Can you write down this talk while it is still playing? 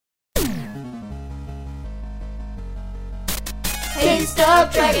Taste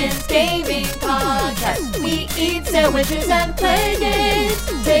of Dragons Gaming Podcast. We eat sandwiches and play games.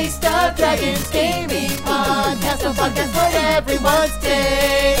 Taste of Dragons Gaming Podcast. A podcast for everyone's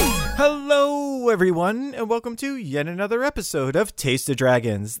taste. Hello, everyone, and welcome to yet another episode of Taste of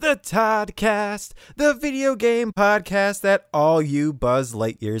Dragons, the Toddcast, the video game podcast that all you Buzz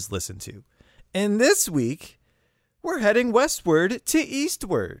Lightyears listen to. And this week, we're heading westward to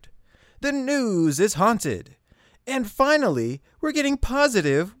eastward. The news is haunted. And finally, we're getting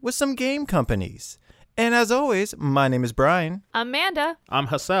positive with some game companies. And as always, my name is Brian. I'm Amanda. I'm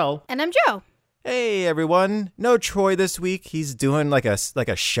Hassel. And I'm Joe. Hey, everyone. No Troy this week. He's doing like a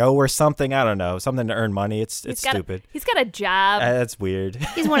show or something. I don't know. Something to earn money. It's stupid. He's got a job. That's weird.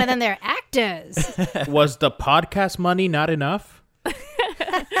 He's one of them there actors. Was the podcast money not enough? All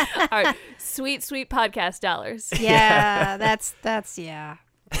right. Sweet podcast dollars. Yeah, that's yeah.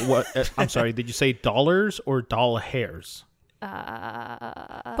 What? I'm sorry. Did you say dollars or doll hairs?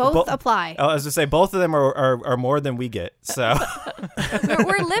 Both apply. I was to say both of them are more than we get. So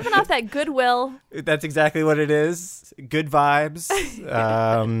We're living off that goodwill. that's exactly what it is. Good vibes.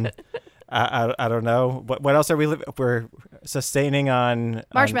 I don't know. What else are we living? We're sustaining on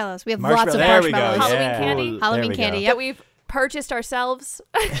Marshmallows. We have lots of There we go. marshmallows. Halloween Yeah. candy. There Halloween we candy. go. Yep. That we've purchased ourselves.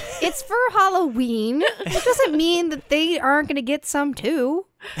 It's for Halloween. It doesn't mean that they aren't going to get some too.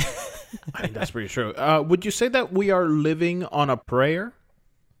 I think that's pretty true. Would you say that we are living on a prayer?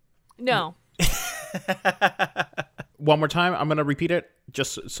 No. One more time. I'm going to repeat it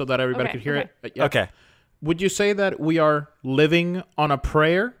just so that everybody Okay, could hear okay. it. Yeah. Okay. Would you say that we are living on a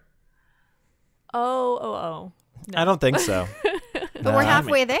prayer? Oh. I don't think so. But we're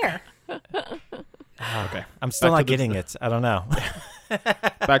halfway there. Okay. I'm still Back not to the- getting it. I don't know.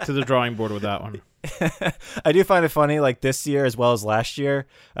 Back to the drawing board with that one. I do find it funny, like this year as well as last year,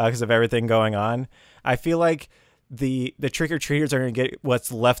 because of everything going on. I feel like the trick-or-treaters are going to get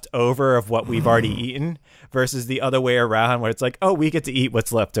what's left over of what we've already eaten versus the other way around where it's like, oh, we get to eat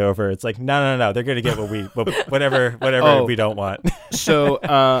what's left over. It's like, no. They're going to get whatever Oh. we don't want. So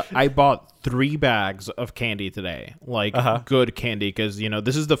I bought 3 bags of candy today, like good candy, because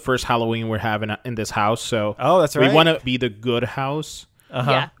this is the first Halloween we're having in this house. So Oh, that's right. we want to be the good house.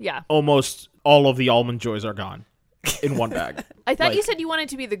 Yeah. Almost all of the Almond Joys are gone in one bag. I thought you Like- said you wanted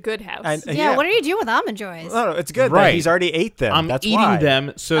to be the good house. Yeah, what are you doing with Almond Joys? No, it's good that Right. he's already ate them. I'm That's eating why.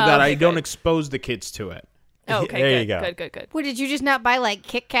 them so that okay, I don't good. expose the kids to it. Oh, okay, There good, you go. Good. What, did you just not buy like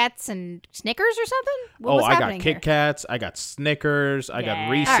Kit Kats and Snickers or something? What's I got happening Kit here? Kats, I got Snickers, I Yeah.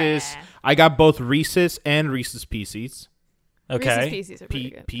 got Reese's. Alright. I got both Reese's and Reese's Pieces. Okay. Reese's Pieces are pretty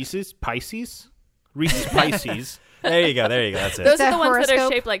good. Pieces? Pisces? Reese's Pisces. There you go. That's it. Those Is are that the ones that are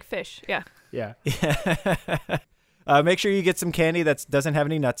horoscope? shaped like fish. Yeah. Yeah. Make sure you get some candy that doesn't have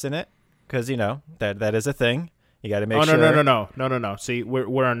any nuts in it, because that is a thing. You got to make sure. No. See,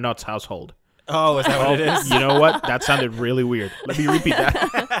 we're a nuts household. Oh, is that what it is? You know what? That sounded really weird. Let me repeat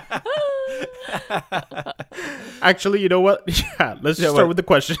that. Actually, you know what? Yeah, let's just start with the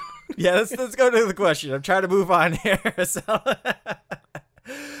question. Yeah, let's go to the question. I'm trying to move on here.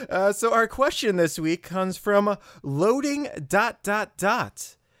 So our question this week comes from Loading ...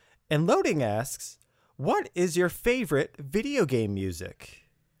 And Loading asks, what is your favorite video game music?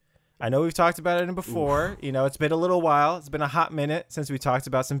 I know we've talked about it before. It's been a little while. It's been a hot minute since we talked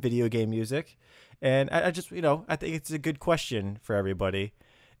about some video game music. And I just, I think it's a good question for everybody.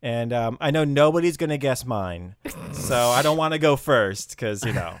 And I know nobody's going to guess mine. So I don't want to go first because,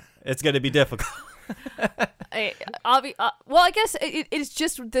 it's going to be difficult. Well, I guess it's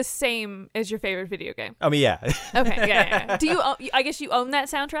just the same as your favorite video game. I mean, yeah. Okay, yeah. Do you? I guess you own that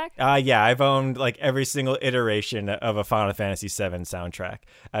soundtrack. Yeah, I've owned like every single iteration of a Final Fantasy VII soundtrack.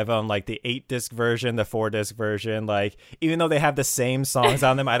 I've owned like the 8-disc version, the 4-disc version. Like, even though they have the same songs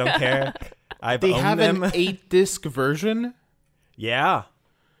on them, I don't care. They owned have them. an 8-disc version? Yeah.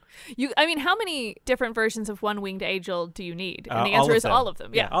 How many different versions of One Winged Angel do you need? And the all answer of is them. all of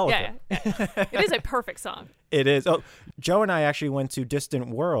them. Yeah, all of them. Yeah. It is a perfect song. It is. Oh, Joe and I actually went to Distant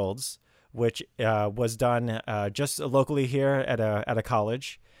Worlds, which was done just locally here at a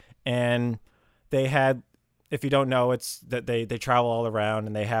college, and they had. If you don't know, it's that they travel all around,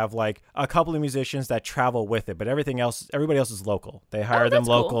 and they have like a couple of musicians that travel with it, but everybody else is local. They hire them that's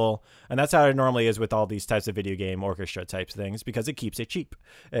cool. local, and that's how it normally is with all these types of video game orchestra types things because it keeps it cheap.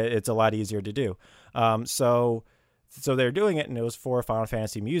 It's a lot easier to do. So they're doing it, and it was for Final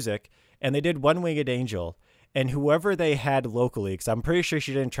Fantasy music, and they did One Winged Angel. And whoever they had locally, because I'm pretty sure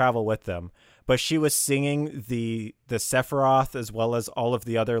she didn't travel with them, but she was singing the Sephiroth as well as all of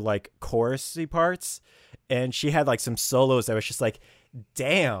the other like chorusy parts, and she had like some solos that was just like,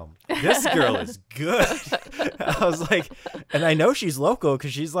 damn, this girl is good. I was like, and I know she's local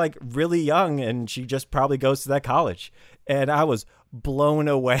because she's like really young and she just probably goes to that college. And I was blown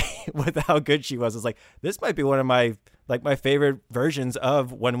away with how good she was. It's like, this might be one of my favorite versions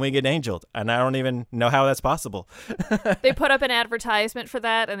of One Winged Angel, and I don't even know how that's possible. They put up an advertisement for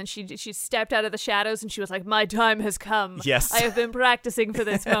that, and then she stepped out of the shadows, and she was like, "My time has come. Yes. I have been practicing for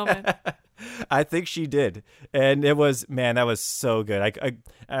this moment." I think she did, and it was, man, that was so good.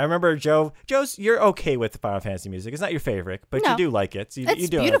 I remember Joe's. You're okay with Final Fantasy music. It's not your favorite, but No. you do like it. So you It's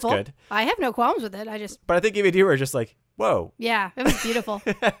do know beautiful. it's good. I have no qualms with it. But I think even you were just like, whoa. Yeah, it was beautiful.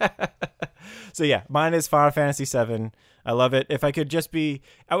 So yeah, mine is Final Fantasy VII. I love it. If I could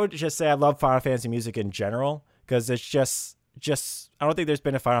I would just say I love Final Fantasy music in general because it's just I don't think there's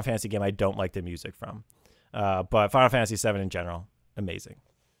been a Final Fantasy game I don't like the music from. But Final Fantasy VII in general, amazing.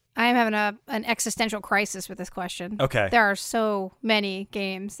 I am having an existential crisis with this question. Okay. There are so many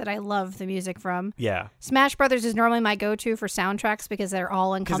games that I love the music from. Yeah. Smash Brothers is normally my go-to for soundtracks because they're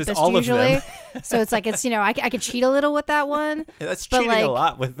all encompassed all of usually. them. So it's like I could cheat a little with that one. Yeah, that's But, cheating like, a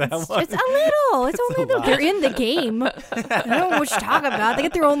lot with that one. It's a little. It's only a little. lot. They're in the game. I don't know what you're talking about. They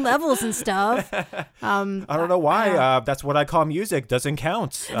get their own levels and stuff. I don't know why. That's what I call music. Doesn't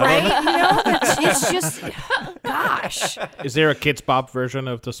count. Right? No, it's just, gosh. Is there a Kids Bop version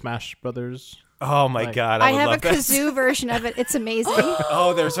of the Smash Brothers? Oh my God. I would have a love that. kazoo version of it. It's amazing.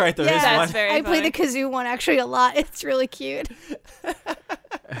 Oh, there's right. There is Yeah. one. That's very I play funny. the kazoo one actually a lot. It's really cute.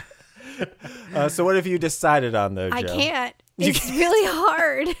 So what have you decided on though, Joe? I can't. It's really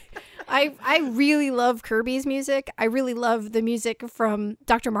hard. I really love Kirby's music. I really love the music from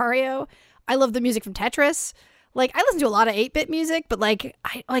Dr. Mario. I love the music from Tetris. Like, I listen to a lot of 8-bit music, but I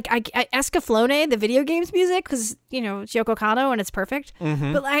Escaflowne, the video games music, because, it's Yoko Kanno and it's perfect.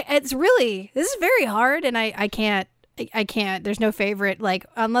 Mm-hmm. But this is very hard, and I can't. There's no favorite,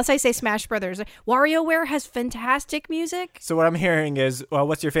 unless I say Smash Brothers. WarioWare has fantastic music. So what I'm hearing is, well,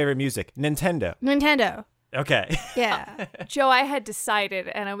 what's your favorite music? Nintendo. Okay. Yeah. Joe, I had decided,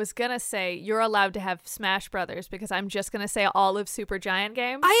 and I was gonna say you're allowed to have Smash Brothers because I'm just gonna say all of Super Giant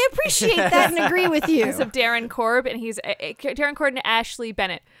games. I appreciate that and agree with you. Because of Darren Korb, and he's Darren Korb and Ashley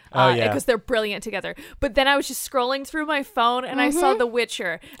Bennett. Oh, yeah. Because they're brilliant together. But then I was just scrolling through my phone and I saw The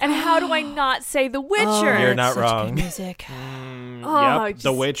Witcher. And how do I not say The Witcher? You're not Such good wrong. music. Oh, Yep,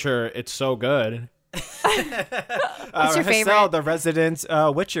 The Witcher. It's so good. What's your favorite? Hassel, the resident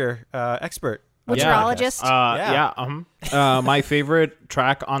Witcher expert. Witcherologist? My favorite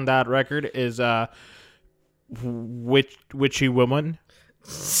track on that record is Witchy Woman.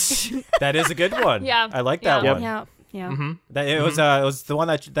 That is a good one. Yeah. I like that Yeah. one. Yeah. Yeah. Mm-hmm. That it was the one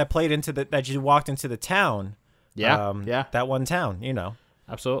that played into that you walked into the town. Yeah. That one town.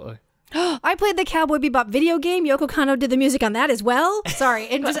 Absolutely. I played the Cowboy Bebop video game. Yoko Kanno did the music on that as well. Sorry,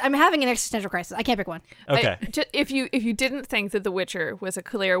 I'm having an existential crisis. I can't pick one. Okay. If you didn't think that The Witcher was a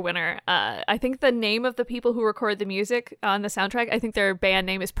clear winner, I think the name of the people who record the music on the soundtrack, I think their band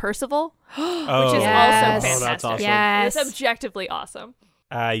name is Percival, which is Yes. also Oh, fantastic. that's awesome. Yes. It's objectively awesome.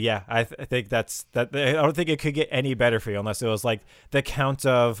 Yeah, I think that's that. I don't think it could get any better for you unless it was like the Count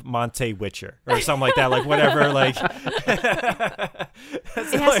of Monte Witcher or something like that. Like whatever. Like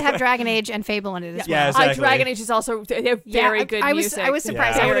It has to have Dragon Age and Fable in it as well. Yeah, exactly. Dragon Age is also they have very good music. I was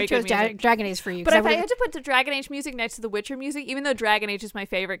surprised. Yeah. I would Very have chose good music. Dragon Age for you. But 'cause if I would've- had to put the Dragon Age music next to the Witcher music, even though Dragon Age is my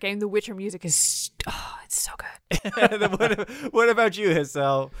favorite game, the Witcher music is it's so good. what about you,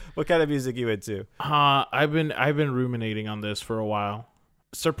 Hassel? What kind of music you into? I've been ruminating on this for a while.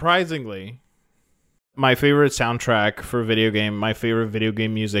 Surprisingly, my favorite soundtrack for my favorite video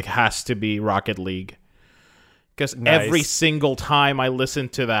game music has to be Rocket League. Because Nice. every single time I listen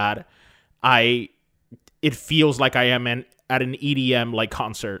to that, it feels like I am at an EDM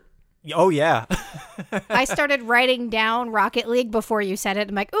concert. Oh yeah. I started writing down Rocket League before you said it.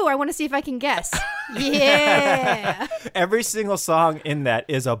 I'm like, ooh, I want to see if I can guess. Yeah. Every single song in that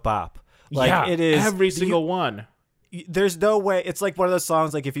is a bop. It is every single one. There's no way. It's like one of those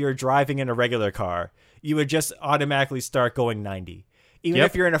songs. Like if you were driving in a regular car, you would just automatically start going 90. Even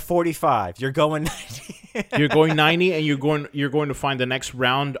if you're in a 45, you're going 90. You're going 90, and you're going to find the next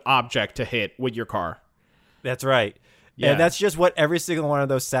round object to hit with your car. That's right. Yeah. And that's just what every single one of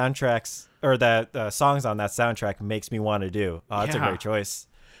those soundtracks or that songs on that soundtrack makes me want to do. Oh, that's a Yeah. great choice.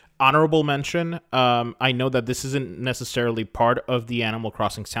 Honorable mention. I know that this isn't necessarily part of the Animal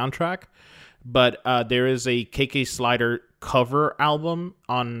Crossing soundtrack, but there is a KK Slider cover album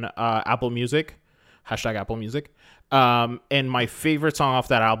on Apple Music, #Apple Music. And my favorite song off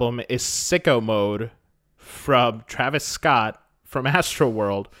that album is Sicko Mode from Travis Scott from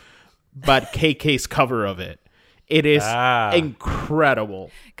Astroworld, but KK's cover of it. It is Ah.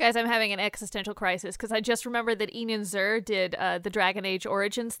 incredible. Guys, I'm having an existential crisis because I just remembered that Enan Zur did the Dragon Age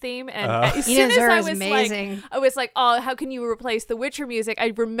Origins theme, and as soon Enan as Zur I is was amazing. I was like, oh, how can you replace the Witcher music?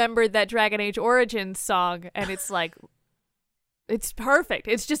 I remembered that Dragon Age Origins song, and it's like, it's perfect.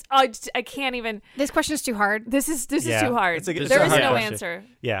 It's just, I can't even. This question is too hard. This is Yeah, too hard. it's a There is hard no question. answer.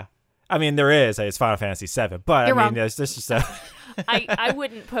 Yeah. I mean, there is. It's Final Fantasy VII, but You're I wrong. mean, it's just a... I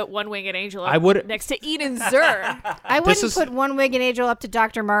wouldn't put One Winged Angel I would- next to Enan Zur. I wouldn't is- put One Winged Angel up to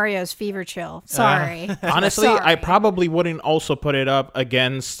Dr. Mario's Fever Chill. Sorry. Honestly, Sorry. I probably wouldn't also put it up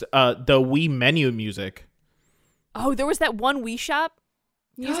against the Wii menu music. Oh, there was that one Wii Shop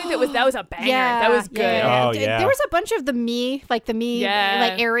music that was a banger. That was good. Yeah. Oh, yeah. There was a bunch of the Mii Yeah.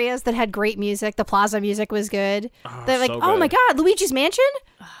 like areas that had great music. The Plaza music was good. Oh, They're like, so oh my good. God, Luigi's Mansion?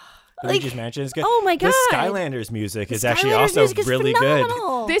 Luigi's Mansion is good. oh my God. The Skylanders music is actually Skylanders also music is really good.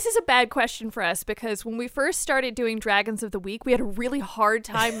 phenomenal. This is a bad question for us because when we first started doing Dragons of the Week, we had a really hard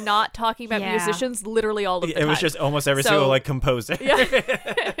time not talking about Yeah. musicians literally all of the time. It was just almost every So- single like composer. Yeah.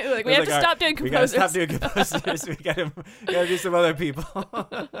 Like, we have to stop doing We gotta composers. stop doing composers. we gotta do some other people.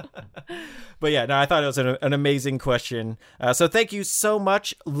 But yeah, no, I thought it was an amazing question. So thank you so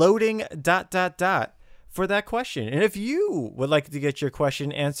much, loading ... for that question. And if you would like to get your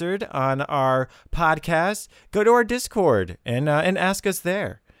question answered on our podcast, go to our Discord and ask us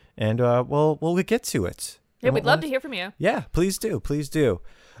there, and we'll get to it. Yeah, we'd love to hear from you. Yeah, please do.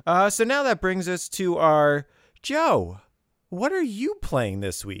 So now that brings us to our Joe. What are you playing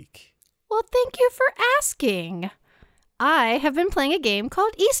this week? Well, thank you for asking. I have been playing a game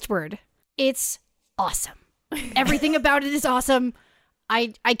called Eastward. It's awesome. Everything about it is awesome.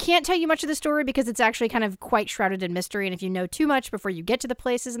 I can't tell you much of the story because it's actually kind of quite shrouded in mystery. And if you know too much before you get to the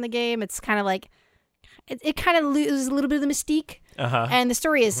places in the game, it's kind of like, it kind of loses a little bit of the mystique. Uh-huh. And the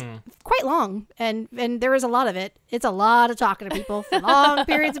story is quite long, and there is a lot of it. It's a lot of talking to people for long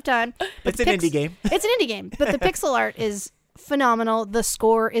periods of time. But It's an indie game. It's an indie game, but the pixel art is phenomenal. The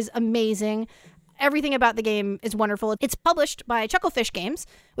score is amazing. Everything about the game is wonderful. It's published by Chucklefish Games,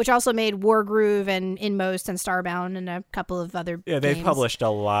 which also made Wargroove and Inmost and Starbound and a couple of other Yeah, they've games. published a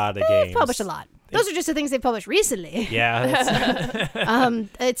lot of They've games. published a lot. Those are just the things they've published recently. Yeah.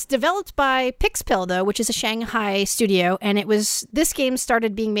 It's developed by Pixpill, though, which is a Shanghai studio, and this game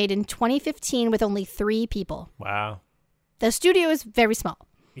started being made in 2015 with only 3 people. Wow. The studio is very small,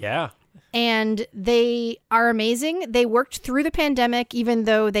 Yeah. and they are amazing. They worked through the pandemic, even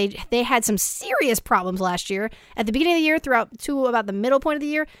though they had some serious problems last year. At the beginning of the year, throughout to about the middle point of the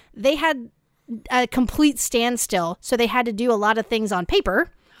year, they had a complete standstill, so they had to do a lot of things on paper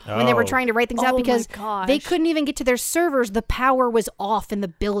when they were Oh. trying to write things out Oh my because gosh. they couldn't even get to their servers. The power was off in the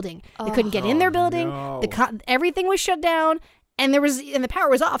building. They couldn't get in their building. no. Everything was shut down, and the power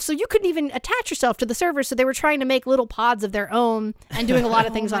was off, so you couldn't even attach yourself to the server. So they were trying to make little pods of their own and doing a lot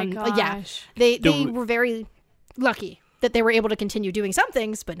of things my on. gosh. Yeah, they were very lucky that they were able to continue doing some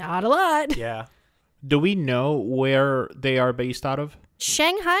things, but not a lot. Yeah. Do we know where they are based out of?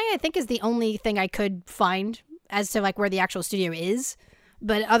 Shanghai, I think, is the only thing I could find as to like where the actual studio is.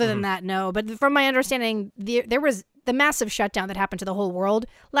 But other than that, no. But from my understanding, there was the massive shutdown that happened to the whole world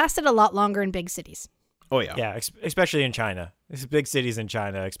lasted a lot longer in big cities. Oh, yeah. Yeah, especially in China. It's big cities in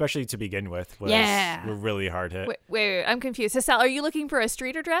China, especially to begin with, were really hard hit. Wait, I'm confused. So, Sal, are you looking for a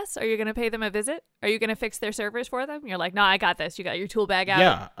street address? Are you going to pay them a visit? Are you going to fix their servers for them? You're like, no, I got this. You got your tool bag out.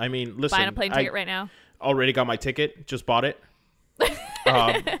 Yeah, I mean, listen. Buying a plane I ticket right now. already got my ticket. Just bought it. So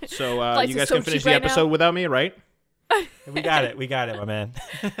Flights you are guys so can finish cheap the right now. episode without me, right? We got it, my man.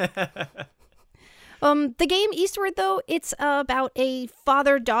 The game Eastward, though, it's about a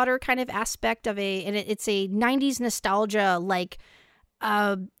father-daughter kind of aspect of and it's a 90s nostalgia, like,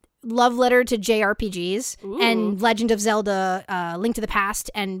 love letter to JRPGs and Legend of Zelda, Link to the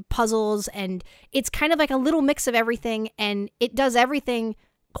Past, and puzzles, and it's kind of like a little mix of everything, and it does everything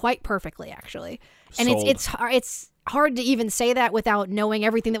quite perfectly, actually. And Sold. it's hard to even say that without knowing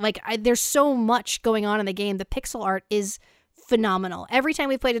everything that, there's so much going on in the game. The pixel art is phenomenal. Every time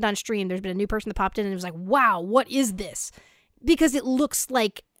we played it on stream, there's been a new person that popped in and was like, wow, what is this? Because it looks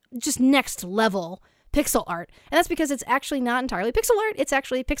like just next level pixel art. And that's because it's actually not entirely pixel art. It's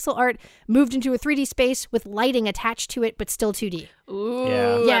actually pixel art moved into a 3D space with lighting attached to it, but still 2D. Ooh,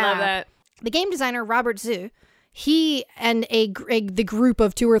 Yeah. I Yeah. love that. The game designer, Robert Zhu, he and the group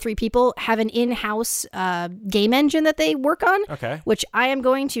of 2 or 3 people have an in-house game engine that they work on, Okay. which I am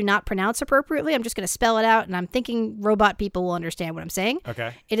going to not pronounce appropriately. I'm just going to spell it out, and I'm thinking robot people will understand what I'm saying.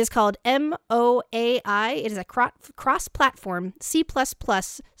 Okay. It is called MOAI. It is a cross-platform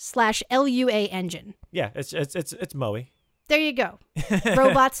C++/LUA engine. Yeah, it's Moe. there you go.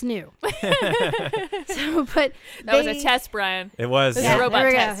 Robots new. But that was a test, Brian. It was. It was a robot there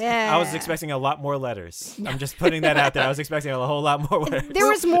we go. test. Yeah. I was expecting a lot more letters. I'm just putting that out there. I was expecting a whole lot more letters. There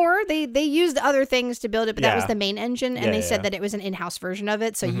was more. They used other things to build it, but that was Yeah. the main engine, and Yeah, they said yeah. that it was an in-house version of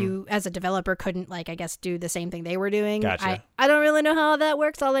it, so you, as a developer, couldn't, like, I guess, do the same thing they were doing. Gotcha. I don't really know how that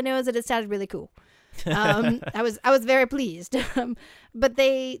works. All I know is that it sounded really cool. I was very pleased. But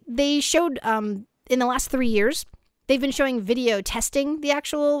they showed in the last 3 years, they've been showing video testing the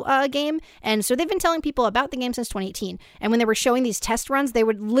actual game. And so they've been telling people about the game since 2018. And when they were showing these test runs, they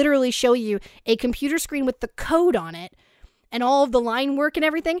would literally show you a computer screen with the code on it and all of the line work and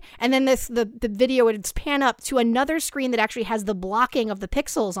everything. And then the video would pan up to another screen that actually has the blocking of the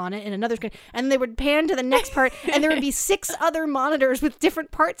pixels on it and another screen. And they would pan to the next part and there would be 6 other monitors with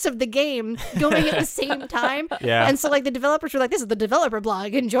different parts of the game going at the same time. Yeah. And so like the developers were like, this is the developer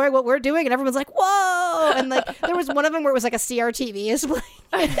blog. Enjoy what we're doing. And everyone's like, whoa. And like there was one of them where it was like a CRTV is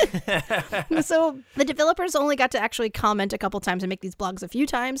playing. So the developers only got to actually comment a couple times and make these blogs a few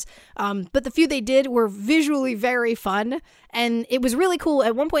times. But the few they did were visually very fun. And it was really cool.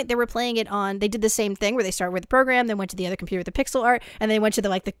 At one point, they were playing it on. They did the same thing where they started with the program, then went to the other computer with the pixel art, and then went to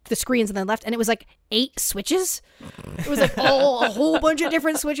the screens and then left. And it was like 8 switches. It was like a whole bunch of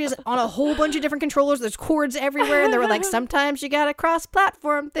different switches on a whole bunch of different controllers. There's cords everywhere, and they were like, sometimes you gotta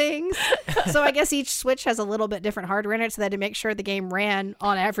cross-platform things. So I guess each switch has a little bit different hardware in it, so they had to make sure the game ran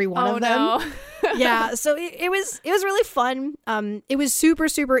on every one of them. No. Yeah, so it was really fun. It was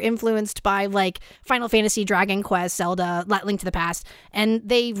super influenced by like Final Fantasy, Dragon Quest, Zelda, Link to the Past, and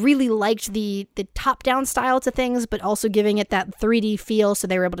they really liked the top-down style to things, but also giving it that 3D feel, so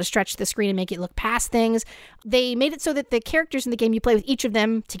they were able to stretch the screen and make it look past things. They made it so that the characters in the game, you play with each of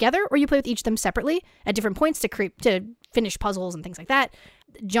them together, or you play with each of them separately at different points to finish puzzles and things like that.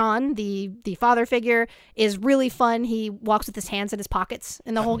 John, the father figure, is really fun. He walks with his hands in his pockets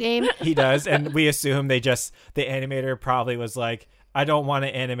in the whole game. He does, and we assume the animator probably was like, I don't want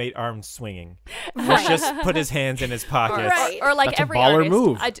to animate arms swinging. Let's just put his hands in his pockets. Right. Or like That's a every baller artist,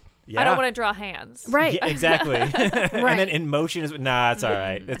 move. I Yeah. don't want to draw hands. Right. Yeah, exactly. And then in motion is nah, it's all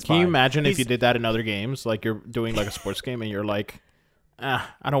right. It's Can you fine. imagine if He's- you did that in other games? Like you're doing like a sports game and you're like,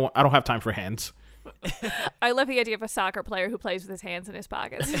 I don't have time for hands. I love the idea of a soccer player who plays with his hands in his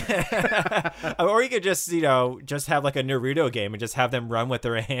pockets. Or you could just have like a Naruto game and just have them run with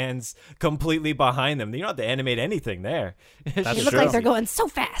their hands completely behind them. You don't have to animate anything there. That's They look true. like they're going so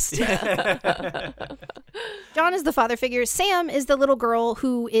fast. John is the father figure. Sam is the little girl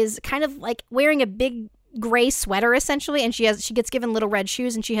who is kind of like wearing a big gray sweater essentially, and she gets given little red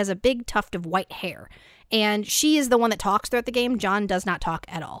shoes, and she has a big tuft of white hair. And she is the one that talks throughout the game. John does not talk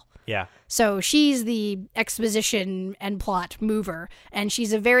at all. Yeah. So she's the exposition and plot mover, and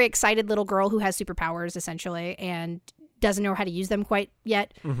she's a very excited little girl who has superpowers essentially, and doesn't know how to use them quite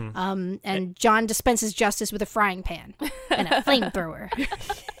yet. And John dispenses justice with a frying pan and a flamethrower.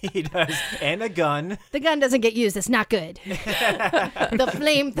 He does. And a gun. The gun doesn't get used. It's not good. The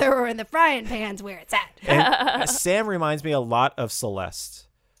flamethrower and the frying pan's where it's at. And Sam reminds me a lot of Celeste.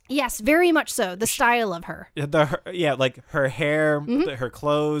 Yes, very much so. The style of her. Like her hair, her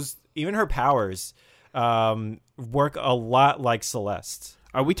clothes, even her powers work a lot like Celeste.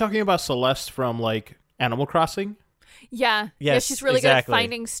 Are we talking about Celeste from like Animal Crossing? Yeah. Yes, She's really exactly. good at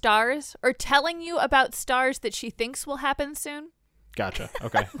finding stars or telling you about stars that she thinks will happen soon. Gotcha.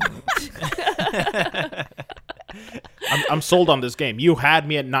 Okay. I'm sold on this game. You had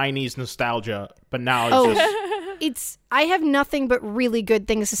me at 90s nostalgia, but now it's just I have nothing but really good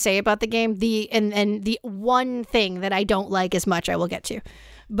things to say about the game. And the one thing that I don't like as much I will get to.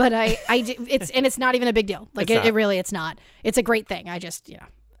 But it's not even a big deal. Like it's not. It's a great thing.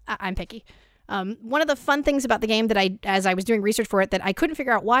 I'm picky. One of the fun things about the game that as I was doing research for it, that I couldn't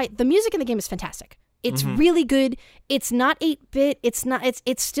figure out why, the music in the game is fantastic. It's really good. It's not 8-bit.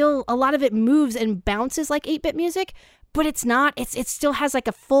 It's still, a lot of it moves and bounces like 8-bit music, but it's not. It still has like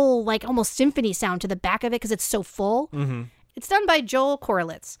a full, like almost symphony sound to the back of it because it's so full. It's done by Joel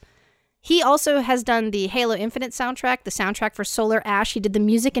Korolitz. He also has done the Halo Infinite soundtrack, the soundtrack for Solar Ash. He did the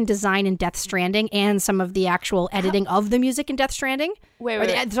music and design in Death Stranding and some of the actual editing of the music in Death Stranding.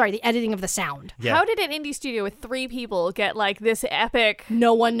 The editing of the sound. Yeah. How did an indie studio with 3 people get like this epic?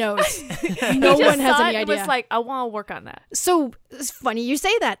 No one knows. No one has any It idea. was like, I want to work on that. So it's funny you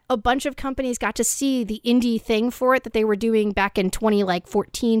say that. A bunch of companies got to see the indie thing for it that they were doing back in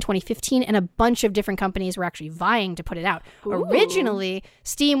 2014, 2015, and a bunch of different companies were actually vying to put it out. Ooh. Originally,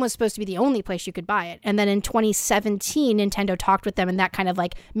 Steam was supposed to be the the only place you could buy it. And then in 2017, Nintendo talked with them, and that kind of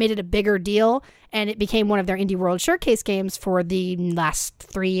like made it a bigger deal, and it became one of their Indie World Showcase games for the last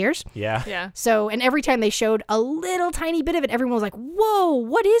 3 years. Yeah. Yeah. So, and every time they showed a little tiny bit of it, everyone was like, whoa,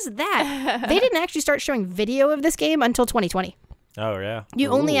 what is that? They didn't actually start showing video of this game until 2020. Oh, yeah. You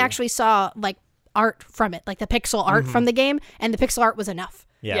only actually saw like art from it, like the pixel art from the game, and the pixel art was enough.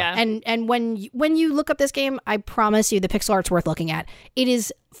 Yeah. And when you look up this game, I promise you the pixel art's worth looking at. It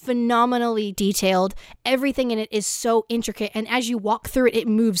is phenomenally detailed. Everything in it is so intricate, and as you walk through it, it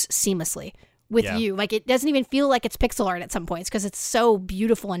moves seamlessly with you. Like, it doesn't even feel like it's pixel art at some points because it's so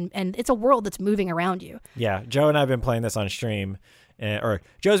beautiful, and it's a world that's moving around you. Yeah. Joe and I have been playing this on stream, or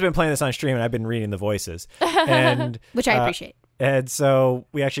Joe's been playing this on stream, and I've been reading the voices. And Which I appreciate. And so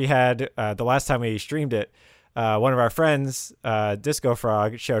we actually had, the last time we streamed it, one of our friends, Disco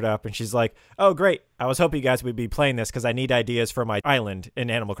Frog, showed up, and she's like, "Oh, great. I was hoping you guys would be playing this because I need ideas for my island in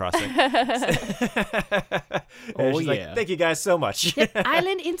Animal Crossing." And she's like, "Thank you guys so much."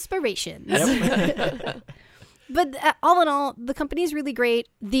 Island inspirations. But all in all, the company is really great.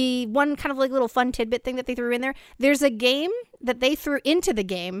 The one kind of like little fun tidbit thing that they threw in there's a game that they threw into the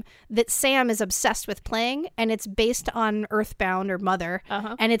game that Sam is obsessed with playing, and it's based on Earthbound or Mother,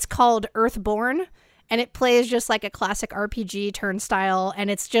 and it's called Earthborn. And it plays just like a classic RPG turnstile, and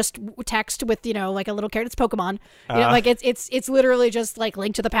it's just text with, like a little character. It's Pokemon. Like it's literally just like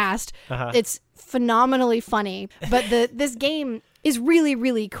Link to the Past. It's phenomenally funny. But this game is really,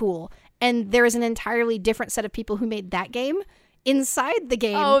 really cool. And there is an entirely different set of people who made that game inside the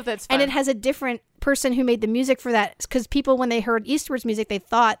game. Oh, that's fun. And it has a different person who made the music for that, because people, when they heard Eastward's music, they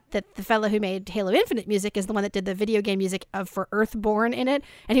thought that the fellow who made Halo Infinite music is the one that did the video game music for Earthborn in it.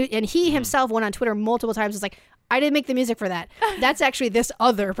 And he himself went on Twitter multiple times, was like, I didn't make the music for that. That's actually this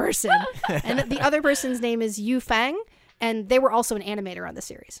other person. And the other person's name is Yu Fang, and they were also an animator on the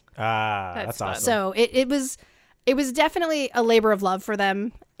series. That's fun. awesome. So it was definitely a labor of love for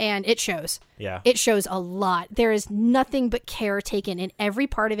them, and it shows. Yeah. It shows a lot. There is nothing but care taken in every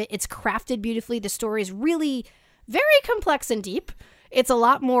part of it. It's crafted beautifully. The story is really very complex and deep. It's a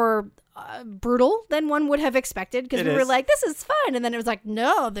lot more brutal than one would have expected, because we were like, this is fun. And then it was like,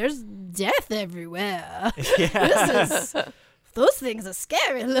 no, there's death everywhere. Those things are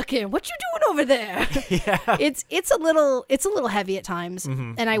scary looking. What you doing over there? Yeah. It's a little heavy at times.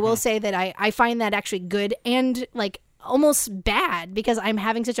 And I will say that I find that actually good and like almost bad, because I'm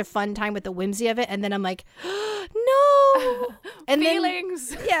having such a fun time with the whimsy of it, and then I'm like, no. And Feelings.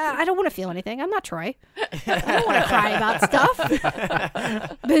 Then, I don't want to feel anything. I'm not Troy. I don't want to cry about stuff.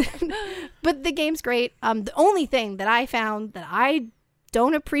 But the game's great. The only thing that I found that I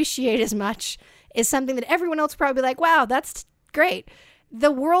don't appreciate as much is something that everyone else probably like, wow, that's great. The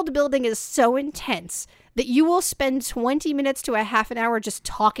world building is so intense that you will spend 20 minutes to a half an hour just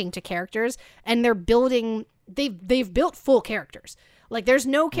talking to characters, and they've built full characters. Like, there's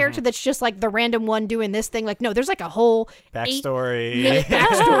no character that's just like the random one doing this thing. Like, no, there's like a whole backstory 8-minute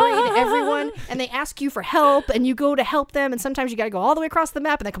backstory to everyone, and they ask you for help, and you go to help them, and sometimes you got to go all the way across the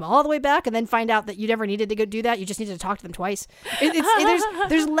map and then come all the way back, and then find out that you never needed to go do that. You just needed to talk to them twice.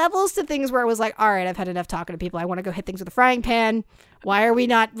 There's levels to things where I was like, all right, I've had enough talking to people. I want to go hit things with a frying pan. Why are we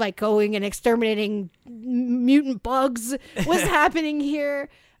not like going and exterminating mutant bugs? What's happening here?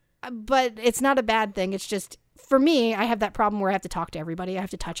 But it's not a bad thing. It's just, for me, I have that problem where I have to talk to everybody. I have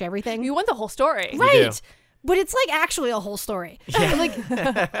to touch everything. You want the whole story. Right. But it's like actually a whole story. Yeah. Like,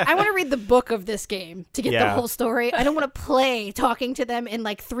 I want to read the book of this game to get the whole story. I don't want to play talking to them in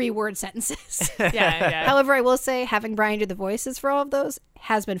like 3-word sentences. Yeah. However, I will say having Brian do the voices for all of those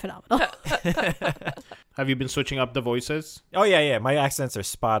has been phenomenal. Have you been switching up the voices? Oh, yeah. My accents are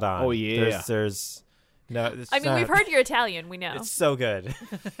spot on. Oh, yeah. There's no... I mean, we've heard you're Italian. We know. It's so good.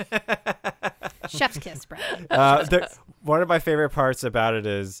 Chef's kiss, Brian. One of my favorite parts about it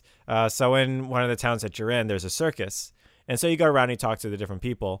is, so in one of the towns that you're in, there's a circus. And so you go around and you talk to the different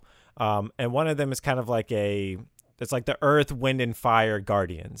people. And one of them is kind of like it's like the Earth, Wind, and Fire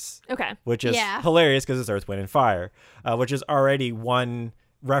Guardians. Okay. Which is hilarious because it's Earth, Wind, and Fire, which is already one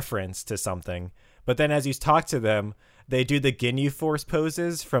reference to something. But then as you talk to them, they do the Ginyu Force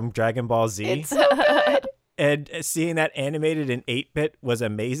poses from Dragon Ball Z. It's so good. And seeing that animated in 8-bit was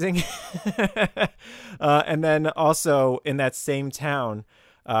amazing. And then also in that same town,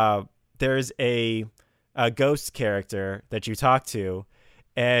 there's a ghost character that you talk to.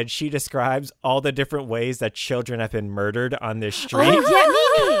 and she describes all the different ways that children have been murdered on this street. Oh, yeah,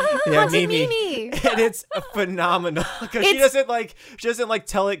 Mimi. Yeah, Haunted Mimi. Mimi. And it's phenomenal because she doesn't like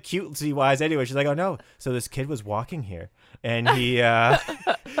tell it cutesy wise anyway. She's like, oh no, so this kid was walking here and he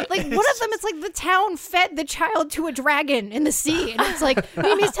Like one of them, it's like the town fed the child to a dragon in the sea, and it's like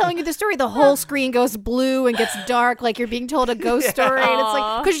Mimi's telling you the story. The whole screen goes blue and gets dark, like you're being told a ghost story, and it's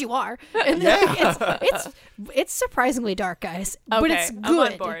like because you are. And it's surprisingly dark, guys, but Okay, it's good. I'm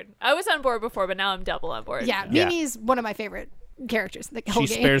on board. I was on board before, but now I'm double on board. Yeah, Mimi's one of my favorite characters in the whole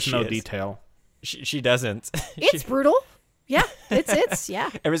She game. spares She no is. detail. she doesn't. It's brutal. Yeah, it's yeah.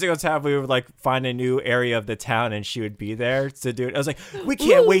 Every single time we would like find a new area of the town and she would be there to do it. I was like, we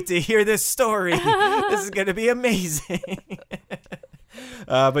can't wait to hear this story. This is gonna be amazing.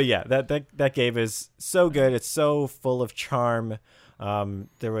 But yeah, that game is so good. It's so full of charm.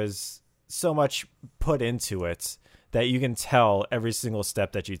 There was so much put into it that you can tell every single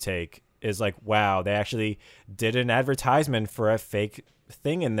step that you take is like, wow, they actually did an advertisement for a fake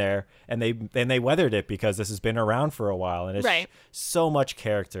thing in there, and they weathered it because this has been around for a while, and it's Right. so much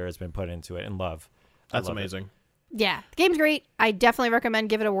character has been put into it and love. I That's love it. amazing. Yeah, the game's great. I definitely recommend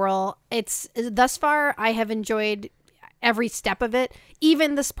give it a whirl. It's thus far I have enjoyed every step of it,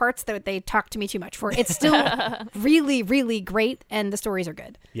 even the parts that they talk to me too much for. It's still really, really great, and the stories are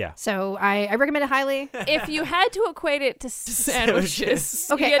good. Yeah. So I recommend it highly. If you had to equate it to sandwiches,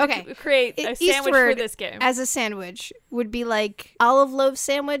 Okay, you had okay. to create a sandwich Eastward for this game. as a sandwich would be like olive loaf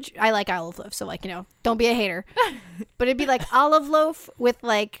sandwich. I like olive loaf, so like, don't be a hater. But it'd be like olive loaf with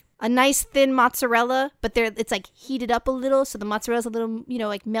like a nice thin mozzarella, but it's like heated up a little, so the mozzarella's a little,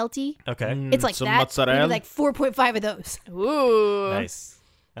 like melty. Okay. It's like some that. mozzarella. Maybe like 4.5 of those. Ooh. Nice.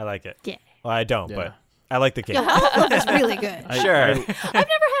 I like it. Yeah. Well, I don't, Yeah. but I like the game. Olive loaf is really good. Sure. I've never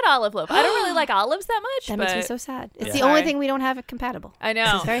had olive loaf. I don't really like olives that much. That but makes me so sad. It's Yeah. the only Sorry. thing we don't have it compatible. I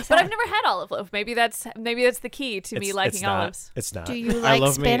know, very but sad. I've never had olive loaf. Maybe that's the key to me liking it's not. olives. It's not. Do you I like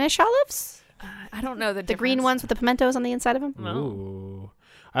love me- Spanish olives? I don't know the The green difference. ones with the pimentos on the inside of them? Ooh.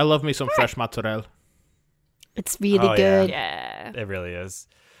 I love me some fresh mozzarella. It's really Oh, yeah. good. Yeah. It really is.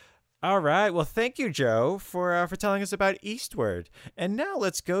 All right. Well, thank you, Joe, for telling us about Eastward. And now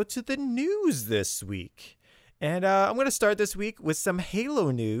let's go to the news this week. And I'm going to start this week with some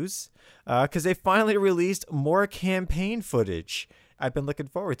Halo news because they finally released more campaign footage. I've been looking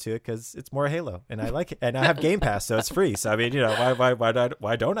forward to it because it's more Halo, and I like it. And I have Game Pass, so it's free. So I mean,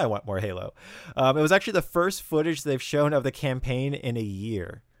 why don't I want more Halo? It was actually the first footage they've shown of the campaign in a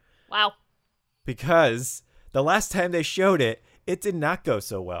year, Wow. because the last time they showed it, it did not go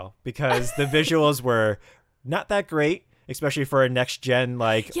so well because the visuals were not that great, especially for a next gen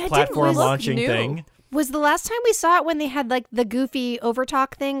Yeah, it didn't platform look launching new. thing. Was the last time we saw it when they had like the goofy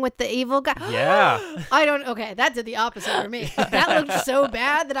overtalk thing with the evil guy? Yeah. Okay, that did the opposite for me. That looked so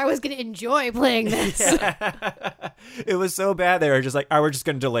bad that I was going to enjoy playing this. It was so bad they were just like, we're just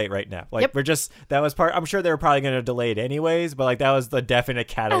going to delay it right now. Like, Yep. that was part, I'm sure they were probably going to delay it anyways, but like that was the definite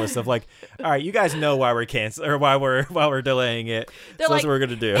catalyst of like, all right, you guys know why we're canceling or why we're delaying it. They're So that's like, what we're going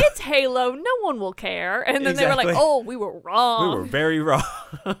to do. It's Halo. No one will care. And then they were like, Exactly. oh, we were wrong. We were very wrong.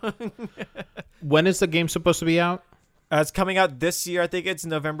 When is the game supposed to be out? It's coming out this year. I think it's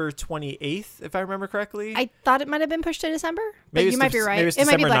November 28th, if I remember correctly. I thought it might have been pushed to December, but Maybe you it's might be Dec- right. maybe it's It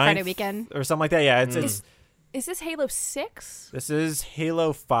might be December Black Friday 9th weekend. or something like that. Yeah, it's Is this Halo 6? this is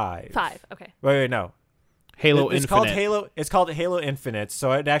Halo 5. 5. Okay. Wait, no. Halo it's Infinite. called Halo. It's called Halo Infinite.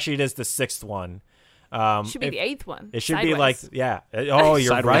 So it actually is the 6th one. Should be if- the 8th one. It should be like, Sideways. yeah. Oh, you're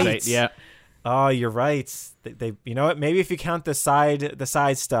Sideways right. 8, yeah. Oh, you're right. They you know what? Maybe if you count the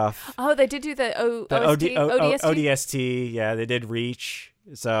side stuff, Oh, they did do the the ODST? ODST. Yeah, they did Reach.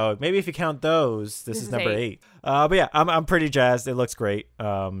 So maybe if you count those, this is number 8. 8. But yeah, I'm pretty jazzed. It looks great.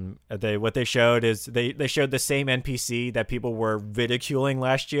 What they showed is they showed the same NPC that people were ridiculing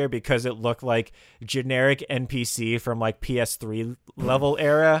last year because it looked like generic NPC from like PS3 level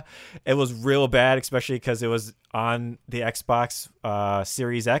era. It was real bad, especially because it was on the Xbox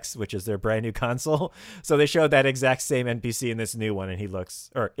Series X, which is their brand new console. So they showed that exact same NPC in this new one, and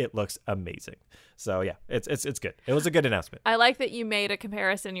it looks amazing. So yeah, it's good. It was a good announcement. I like that you made a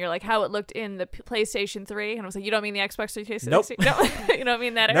comparison. You're like, how it looked in the PlayStation 3. And I was like, you don't mean the Xbox 360? Nope. No, you don't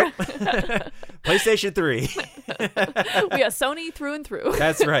mean that era? Nope. PlayStation 3. We are Sony through and through.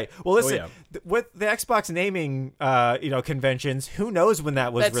 That's right. Well, listen, yeah. with the Xbox naming, conventions, who knows when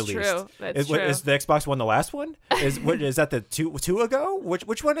that was That's released? true. That's true. Is the Xbox One the last one? Is that the two ago?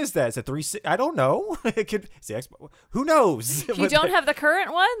 Which one is that? Is it 3? I don't know. It could. It's the Xbox. Who knows? If you don't have the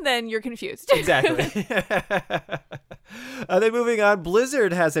current one, then you're confused. Exactly. Then moving on,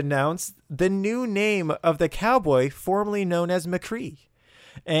 Blizzard has announced the new name of the cowboy formerly known as McCree.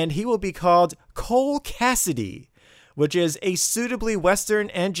 and he will be called Cole Cassidy, which is a suitably Western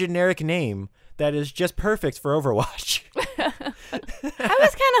and generic name that is just perfect for Overwatch. I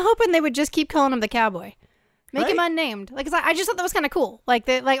was kind of hoping they would just keep calling him the Cowboy. Make him Right? unnamed. Like, 'cause I just thought that was kind of cool. Like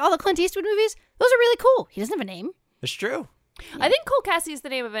all the Clint Eastwood movies, those are really cool. He doesn't have a name. It's true. I think Cole Cassidy is the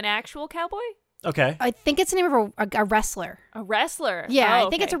name of an actual cowboy. Okay. I think it's the name of a wrestler. A wrestler. Yeah, Oh, I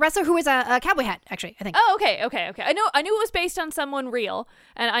think it's okay. a wrestler who wears a cowboy hat, actually, I think. Oh, okay. I knew it was based on someone real,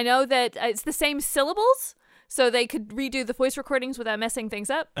 and I know that it's the same syllables, so they could redo the voice recordings without messing things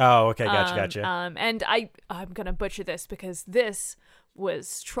up. Oh, okay. Gotcha. And I'm gonna butcher this because this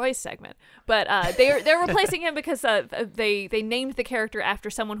was Troy's segment, but they're replacing him because they named the character after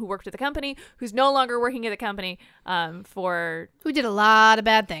someone who worked at the company who's no longer working at the company for Who did a lot of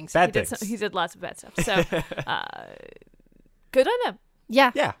bad things. Bad he things. he did lots of bad stuff. So good on them.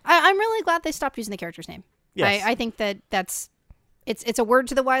 Yeah. Yeah. I'm really glad they stopped using the character's name. Yes. I think that's it's a word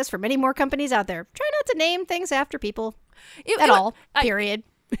to the wise for many more companies out there. Try not to name things after people at all, period.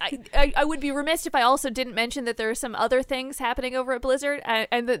 I would be remiss if I also didn't mention that there are some other things happening over at Blizzard,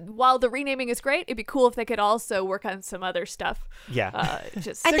 and that while the renaming is great, it'd be cool if they could also work on some other stuff. Yeah.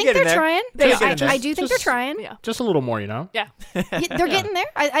 Just I think getting they're there. trying. They are. I do think they're trying. yeah, Just a little more, you know? yeah, They're getting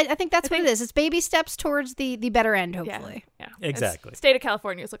there. I think that's what it is. It's baby steps towards the better end, hopefully. yeah. Exactly. State of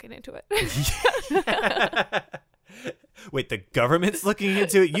California is looking into it. Wait, the government's looking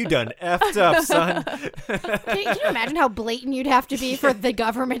into it? You done effed up, son. Can you imagine how blatant you'd have to be for the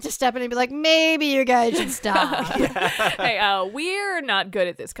government to step in and be like, maybe you guys should stop? Hey, we're not good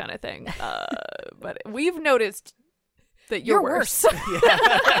at this kind of thing, but we've noticed that you're worse.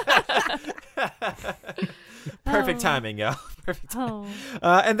 Perfect timing, yo. Perfect. Oh.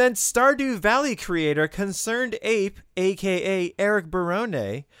 And then Stardew Valley creator Concerned Ape, aka Eric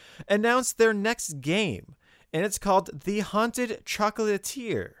Barone, announced their next game, and it's called The Haunted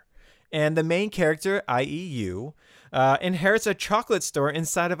Chocolatier. And the main character, i.e. you, inherits a chocolate store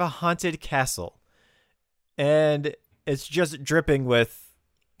inside of a haunted castle. And it's just dripping with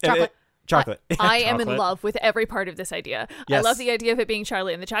Chocolate. chocolate. I am in Chocolate. love with every part of this idea. Yes. I love the idea of it being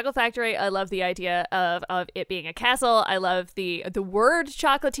Charlie and the Chocolate Factory. I love the idea of it being a castle. I love the word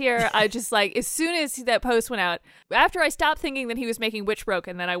chocolatier. I just like, as soon as that post went out, after I stopped thinking that he was making Witchbroke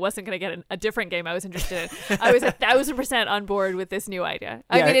and then I wasn't going to get a different game I was interested in, I was 1,000% on board with this new idea.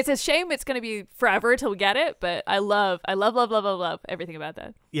 I Yeah. mean, it's a shame it's going to be forever till we get it, but I love everything about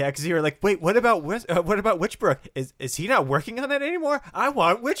that. Yeah, because you were like, wait, what about Witchbrook? Is he not working on that anymore? I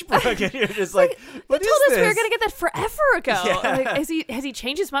want Witchbrook. And you're just like, what He is told us this? we were going to get that forever ago. Yeah. Like, has he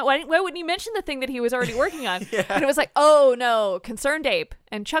changed his mind? Why wouldn't he mention the thing that he was already working on? And it was like, oh no, Concerned Ape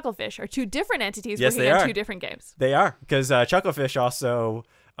and Chucklefish are two different entities Yes, working they on are. two different games. They are, because Chucklefish also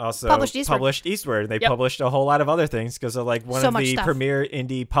Published Eastward. They Yep. published a whole lot of other things because they're like one So of much the stuff. premier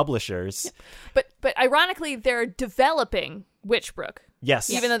indie publishers. But ironically, they're developing Witchbrook, Yes.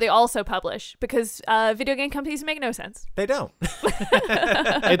 even though they also publish, because video game companies make no sense. They don't.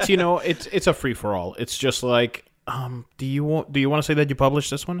 It's it's a free for all. It's just like, do you want to say that you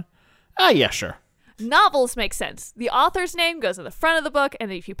published this one? Yeah, sure. Novels make sense. The author's name goes on the front of the book,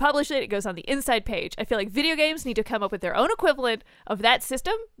 and if you publish it, it goes on the inside page. I feel like video games need to come up with their own equivalent of that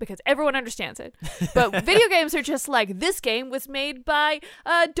system because everyone understands it. But video games are just like, this game was made by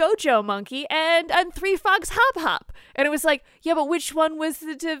Dojo Monkey and Three Frogs Hop Hop. And it was like, yeah, but which one was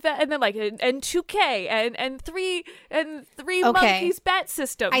the and then like and 2K and three Okay. monkeys bat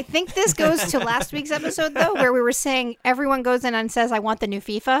system. I think this goes to last week's episode, though, where we were saying everyone goes in and says, I want the new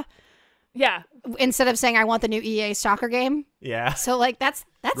FIFA, yeah. instead of saying, I want the new EA soccer game. Yeah. So, like, that's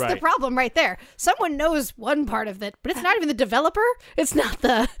the Right. problem right there. Someone knows one part of it, but it's not even the developer. It's not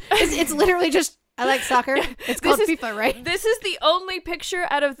it's literally just, I like soccer. It's called FIFA, right? This is the only picture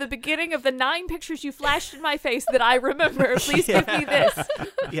out of the beginning of the 9 pictures you flashed in my face that I remember. Please give me this.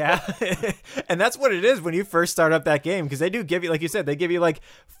 Yeah. And that's what it is when you first start up that game, because they do give you, like you said, they give you like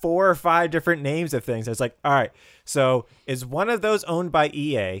 4 or 5 different names of things. It's like, all right, so is one of those owned by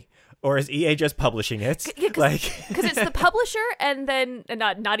EA? Or is EA just publishing it? Because it's the publisher, and then and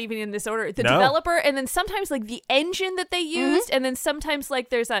not even in this order, the No. developer, and then sometimes like the engine that they used, and then sometimes like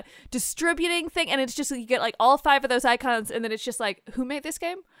there's a distributing thing, and it's just you get like all 5 of those icons, and then it's just like, who made this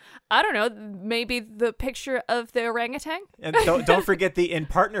game? I don't know. Maybe the picture of the orangutan. And don't forget the in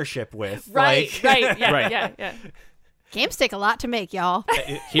partnership with. Right. Like, Right. Yeah. Right. Yeah. Games take a lot to make, y'all.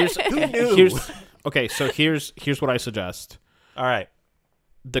 Here's knew? here's what I suggest. All right.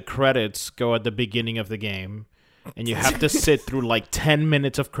 The credits go at the beginning of the game, and you have to sit through like 10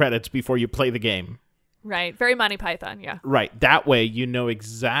 minutes of credits before you play the game. Right. Very Monty Python. Yeah. Right. That way you know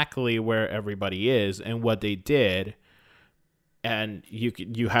exactly where everybody is and what they did. and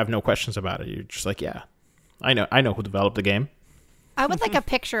you have no questions about it. You're just like, yeah, I know who developed the game. I would like a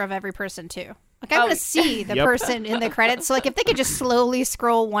picture of every person too. Like I want to see the Yep. person in the credits. So like if they could just slowly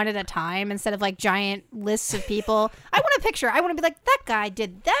scroll one at a time instead of like giant lists of people. I want a picture. I want to be like, that guy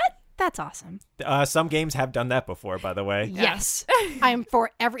did that. That's awesome. Some games have done that before, by the way. Yes. I'm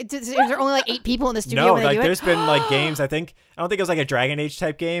for every. Is there only like 8 people in the studio No, when they like do there's it? been like games. I don't think it was like a Dragon Age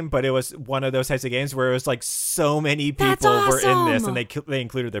type game, but it was one of those types of games where it was like so many people That's were in this, awesome. and they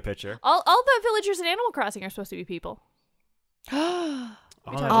included their picture. All the villagers in Animal Crossing are supposed to be people. Oh,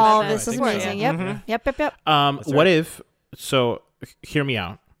 about that. this I is think so. amazing. Yep. Mhm. Yep. What right. if? So hear me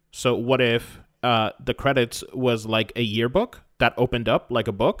out. So what if the credits was like a yearbook that opened up like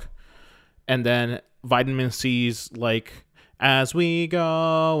a book, and then Vitamin C's like "As We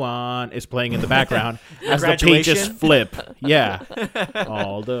Go On" is playing in the background as the pages Graduation? flip. Yeah,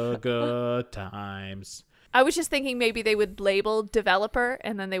 all the good times. I was just thinking maybe they would label developer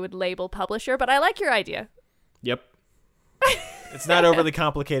and then they would label publisher, but I like your idea. Yep. It's not overly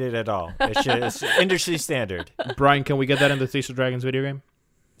complicated at all. It's industry standard. Brian, can we get that in the Taste of Dragons video game?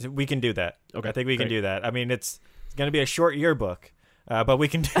 We can do that. Okay, I think we can great. do that. I mean, it's going to be a short yearbook, but we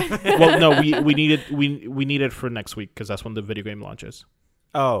can do it. Well, no, we need it. We need it for next week because that's when the video game launches.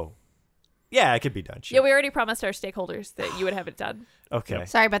 Oh. Yeah, it could be done. Sure. Yeah, we already promised our stakeholders that you would have it done. Okay.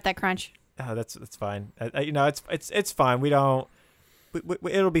 Sorry about that crunch. Oh, that's fine. It's fine. We don't.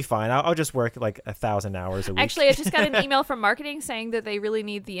 It'll be fine. I'll just work like 1,000 hours a week. Actually, I just got an email from marketing saying that they really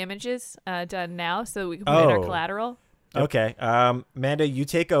need the images done now so we can put in our Oh. collateral. Okay. Amanda, you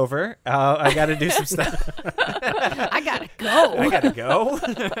take over. I got to do some stuff. I gotta go. I gotta go.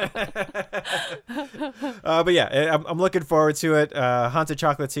 But yeah, I'm looking forward to it. Haunted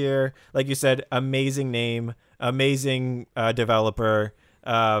Chocolatier, like you said, amazing name, amazing developer.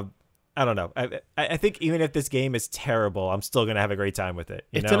 I don't know. I think even if this game is terrible, I'm still gonna have a great time with it.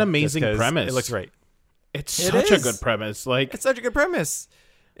 It's know? an amazing Just 'cause premise. It looks great. It's It such a is. good premise. Like It's such a good premise,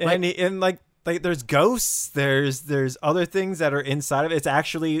 and like there's ghosts, there's other things that are inside of it. It's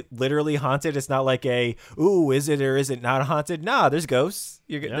actually literally haunted. It's not like is it or is it not haunted? Nah, there's ghosts.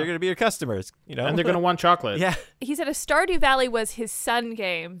 They're gonna be your customers, you know, and they're gonna want chocolate. yeah. He said a Stardew Valley was his sun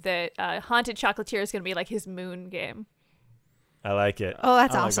game, that Haunted Chocolatier is going to be like his moon game. I like it. Oh,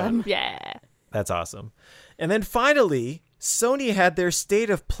 that's I like awesome. Yeah. That's awesome. And then finally, Sony had their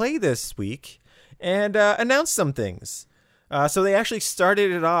State of Play this week and announced some things. So they actually started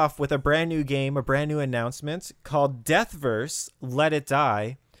it off with a brand new game, a brand new announcement called Deathverse Let It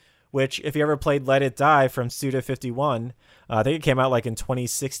Die, which if you ever played Let It Die from Suda51, I think it came out like in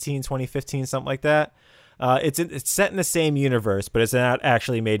 2016, 2015, something like that. It's set in the same universe, but it's not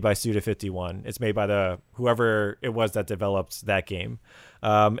actually made by Suda51. It's made by whoever it was that developed that game.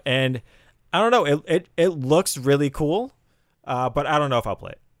 And I don't know, it looks really cool, but I don't know if I'll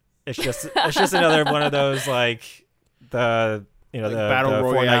play it. It's just another one of those like the Battle the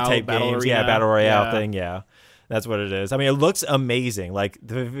Royale, Fortnite type Battle games, Arena. Battle Royale Yeah. thing, yeah. That's what it is. I mean, it looks amazing. Like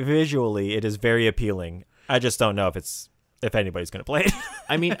visually, it is very appealing. I just don't know if anybody's gonna play it.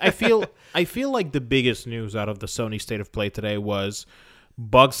 I mean, I feel like the biggest news out of the Sony State of Play today was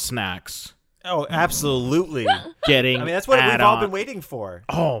Bug Snacks Oh, absolutely. getting. I mean, that's what we've all add-on. been waiting for.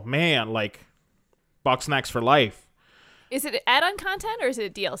 Oh man, like Bug Snacks for life. Is it add-on content or is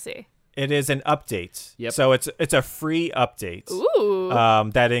it DLC? It is an update. Yep. So it's a free update. Ooh.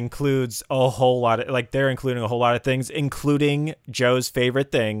 That includes a whole lot of, like, they're including a whole lot of things, including Joe's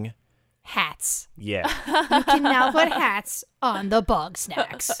favorite thing. Hats. Yeah. You can now put hats on the bug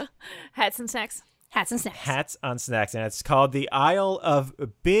snacks. Hats and snacks. Hats and snacks. Hats on snacks. And it's called the Isle of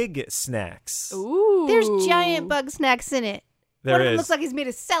Big Snacks. Ooh. There's giant bug snacks in it. There One of them is. looks like he's made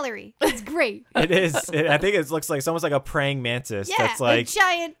of celery. It's great. It is. I think it looks like it's almost like a praying mantis. Yeah, That's like a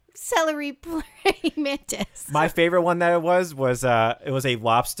giant celery praying mantis. my favorite one that it was it was a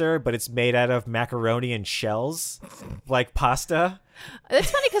lobster, but it's made out of macaroni and shells, like pasta. That's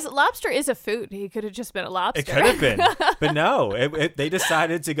funny because lobster is a food. He could have just been a lobster. It could have been, but no. They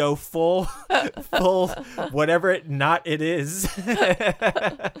decided to go full, whatever it is.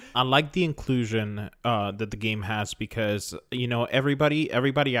 I like the inclusion that the game has because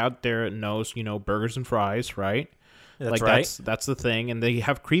everybody out there knows burgers and fries, right? That's right. That's the thing, and they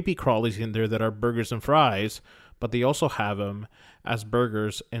have creepy crawlies in there that are burgers and fries, but they also have them as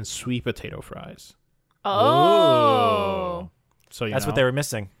burgers and sweet potato fries. Oh. So That's what they were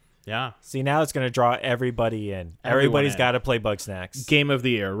missing. Yeah, See, now it's going to draw everybody in. Everyone Everybody's in. got to play Bug Snacks. game of the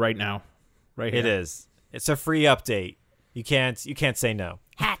year right now, right here. It is. It's a free update. You can't say no.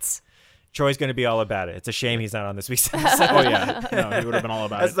 Hats. Troy's going to be all about it. It's a shame he's not on this week's episode. Oh yeah, no, he would have been all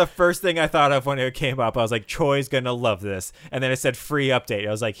about That's it. the first thing I thought of when it came up. I was like, Troy's going to love this. And then it said free update.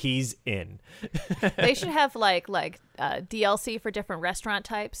 I was like, he's in. They should have like DLC for different restaurant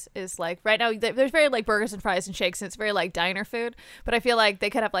types. Is like right now there's very like burgers and fries and shakes, and it's very like diner food. But I feel like they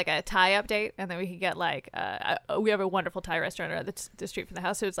could have like a Thai update, and then we could get like we have a wonderful Thai restaurant around the street from the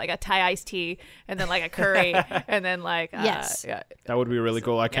house, so it's like a Thai iced tea, and then like a curry, and then like Yes. yeah, That would be really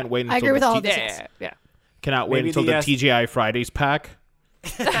cool. I can't wait until I agree with all of the this. yeah. cannot wait Maybe until the, the TGI Fridays pack.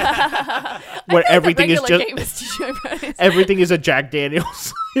 Where The everything is regular just game is TGI Fridays. everything is a Jack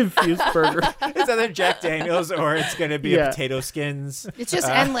Daniels infused burger. It's either Jack Daniels or it's going to be Yeah. a potato skins. It's just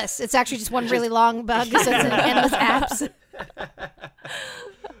endless. It's actually just one really long bug, so it's an endless apps.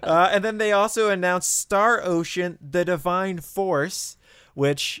 And then they also announced Star Ocean: The Divine Force,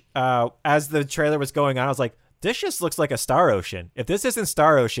 which, as the trailer was going on, I was like, this just looks like a Star Ocean. If this isn't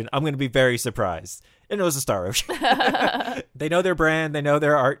Star Ocean, I'm going to be very surprised. And it was a Star Ocean. They know their brand. They know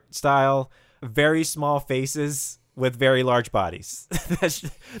their art style. Very small faces with very large bodies.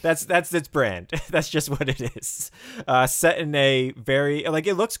 that's its brand. That's just what it is. Set in a very, like,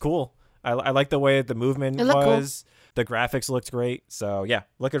 it looks cool. I like the way the movement It looked cool. was. The graphics looked great. So, yeah,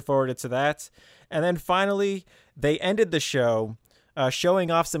 looking forward to that. And then finally, they ended the show showing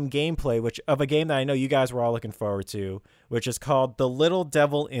off some gameplay of a game that I know you guys were all looking forward to, which is called The Little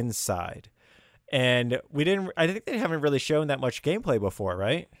Devil Inside. And I think they haven't really shown that much gameplay before,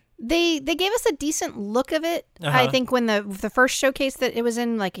 right? They gave us a decent look of it. Uh-huh. I think when the first showcase that it was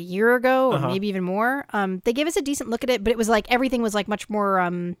in like a year ago or Uh-huh. maybe even more, they gave us a decent look at it, but it was like everything was like much more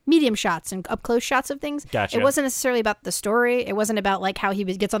medium shots and up close shots of things. Gotcha. It wasn't necessarily about the story. It wasn't about like how he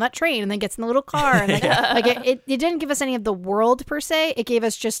gets on that train and then gets in the little car. And like, it didn't give us any of the world per se. It gave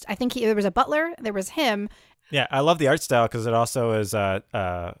us just, I think there was a butler, there was him. Yeah, I love the art style because it also is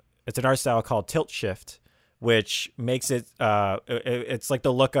it's an art style called Tilt Shift, which makes it it's like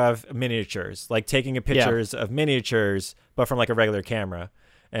the look of miniatures, like taking a pictures of miniatures but from like a regular camera.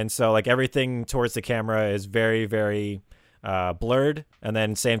 And so like everything towards the camera is very, very blurred, and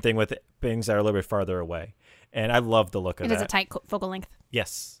then same thing with things that are a little bit farther away. And I love the look of It that. is a tight focal length.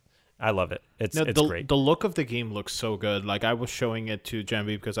 Yes, I love it. It's great. The look of the game looks so good. Like I was showing it to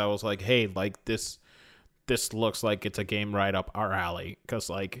Gemby because I was like, hey, like this looks like it's a game right up our alley, because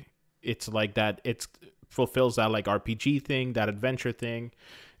like it's like that. It's fulfills that like RPG thing, that adventure thing.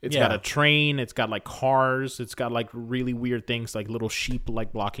 It's got a train, it's got like cars, it's got like really weird things like little sheep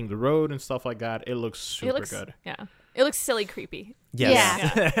like blocking the road and stuff like that. It looks super good. Yeah. It looks silly creepy.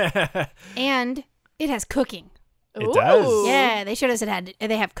 Yes. Yeah. And it has cooking. It does. Ooh. Yeah, they showed us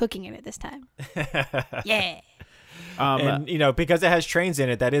they have cooking in it this time. Yeah. And you know, because it has trains in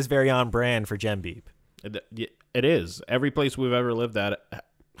it, that is very on brand for Gembeep. It is. Every place we've ever lived at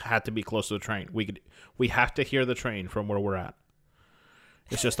had to be close to the train. We have to hear the train from where we're at.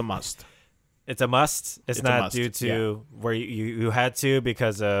 It's just a must. It's a must. It's a not must, due to where you had to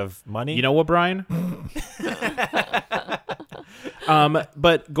because of money. You know what, Brian?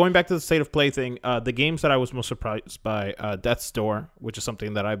 But going back to the state of play thing, the games that I was most surprised by, Death's Door, which is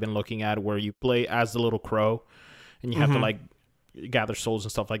something that I've been looking at, where you play as the little crow, and you have to like gather souls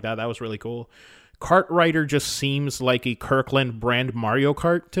and stuff like that. That was really cool. Kart Rider just seems like a Kirkland brand Mario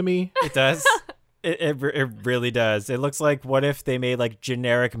Kart to me. It does. It really does. It looks like what if they made like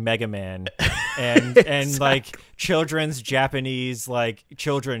generic Mega Man and like children's Japanese like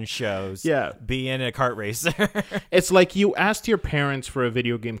children's shows. Yeah. Be in a kart racer. It's like you asked your parents for a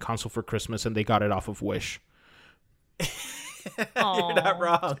video game console for Christmas and they got it off of Wish. You're not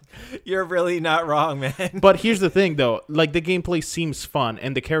wrong. You're really not wrong, man. But here's the thing, though. Like, the gameplay seems fun,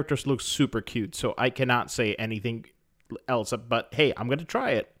 and the characters look super cute, so I cannot say anything else. But, hey, I'm going to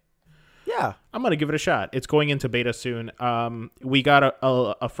try it. Yeah. I'm going to give it a shot. It's going into beta soon. We got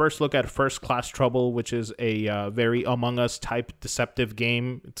a first look at First Class Trouble, which is a very Among Us type deceptive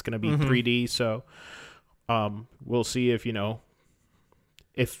game. It's going to be 3D, so we'll see if,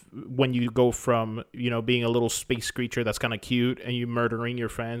 if when you go from, being a little space creature that's kind of cute and you murdering your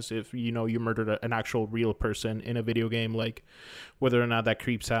friends, if, you murdered an actual real person in a video game, like whether or not that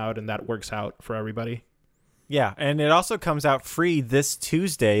creeps out and that works out for everybody. Yeah, and it also comes out free this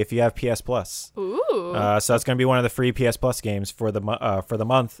Tuesday if you have PS Plus. Ooh. So it's going to be one of the free PS Plus games for the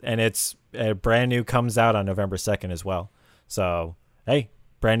month, and it's brand new. Comes out on November 2nd as well. So hey,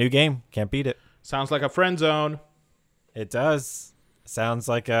 brand new game, can't beat it. Sounds like a friend zone. It does. Sounds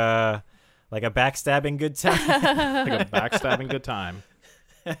like a backstabbing good time. Like a backstabbing good time.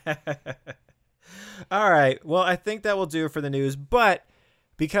 All right. Well, I think that will do it for the news. But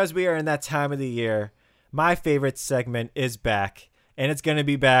because we are in that time of the year, my favorite segment is back, and it's going to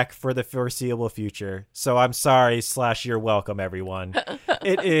be back for the foreseeable future. So I'm sorry / you're welcome, everyone.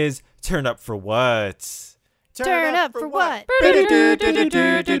 It is Turn Up For What? Turn up for what?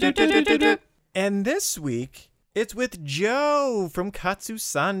 And this week, it's with Joe from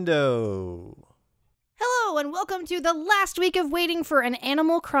Katsusando. Hello, and welcome to the last week of waiting for an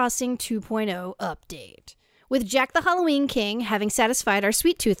Animal Crossing 2.0 update. With Jack the Halloween King having satisfied our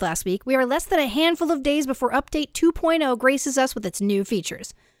sweet tooth last week, we are less than a handful of days before Update 2.0 graces us with its new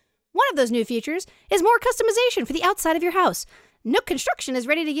features. One of those new features is more customization for the outside of your house. Nook Construction is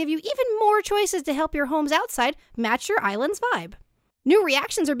ready to give you even more choices to help your home's outside match your island's vibe. New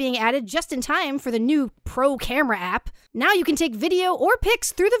reactions are being added just in time for the new Pro Camera app. Now you can take video or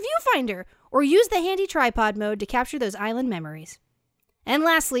pics through the viewfinder, or use the handy tripod mode to capture those island memories. And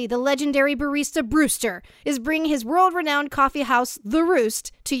lastly, the legendary barista Brewster is bringing his world-renowned coffee house, The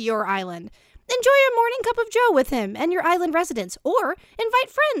Roost, to your island. Enjoy a morning cup of joe with him and your island residents, or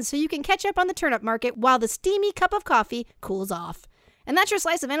invite friends so you can catch up on the turnip market while the steamy cup of coffee cools off. And that's your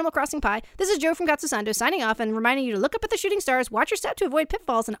slice of Animal Crossing pie. This is Joe from Katsusando signing off and reminding you to look up at the shooting stars, watch your step to avoid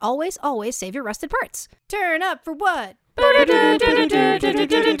pitfalls, and always, always save your rusted parts. Turn up for what?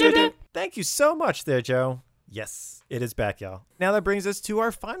 Thank you so much there, Joe. Yes, it is back, y'all. Now that brings us to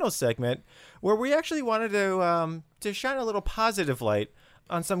our final segment, where we actually wanted to shine a little positive light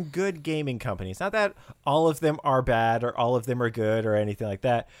on some good gaming companies. Not that all of them are bad or all of them are good or anything like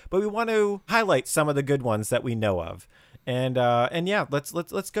that, but we want to highlight some of the good ones that we know of. And yeah,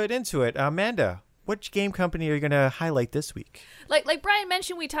 let's get into it. Amanda, which game company are you going to highlight this week? Like Brian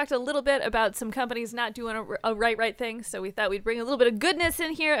mentioned, we talked a little bit about some companies not doing a right thing, so we thought we'd bring a little bit of goodness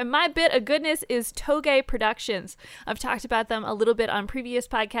in here, and my bit of goodness is Toge Productions. I've talked about them a little bit on previous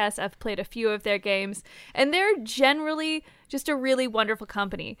podcasts. I've played a few of their games, and they're generally just a really wonderful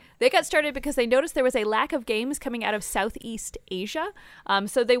company. They got started because they noticed there was a lack of games coming out of Southeast Asia,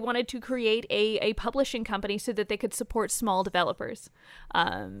 so they wanted to create a publishing company so that they could support small developers.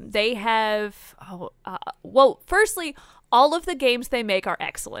 They have, firstly, all of the games they make are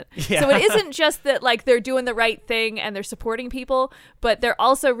excellent. Yeah. So it isn't just that like they're doing the right thing and they're supporting people, but they're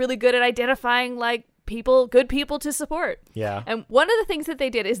also really good at identifying like good people to support. Yeah. And one of the things that they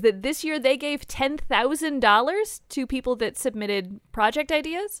did is that this year they gave $10,000 to people that submitted project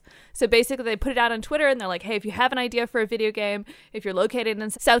ideas. So basically they put it out on Twitter and they're like, hey, if you have an idea for a video game, if you're located in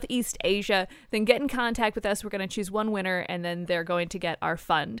Southeast Asia, then get in contact with us. We're going to choose one winner and then they're going to get our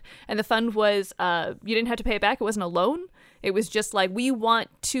fund. And the fund was, you didn't have to pay it back. It wasn't a loan. It was just like, we want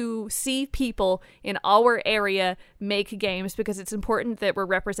to see people in our area make games because it's important that we're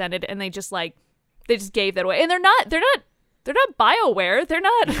represented. And they just gave that away. And they're not BioWare. They're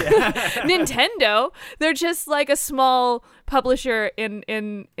not Nintendo. They're just like a small publisher in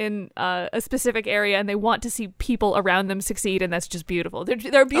a specific area, and they want to see people around them succeed, and that's just beautiful.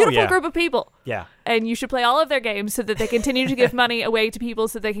 They're a beautiful group of people. Yeah. And you should play all of their games so that they continue to give money away to people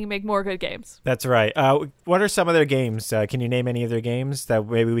so they can make more good games. That's right. What are some of their games? Can you name any of their games that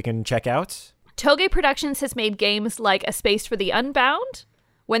maybe we can check out? Toge Productions has made games like A Space for the Unbound,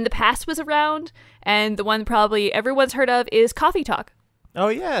 When the Past Was Around, and the one probably everyone's heard of is Coffee Talk. Oh,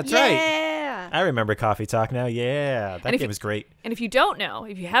 yeah, that's right. I remember Coffee Talk now. Yeah, that game was great. And if you don't know,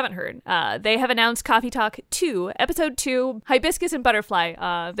 if you haven't heard, they have announced Coffee Talk 2, Episode 2, Hibiscus and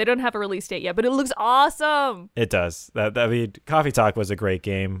Butterfly. They don't have a release date yet, but it looks awesome. It does. Coffee Talk was a great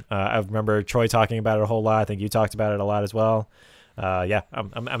game. I remember Troy talking about it a whole lot. I think you talked about it a lot as well. Yeah,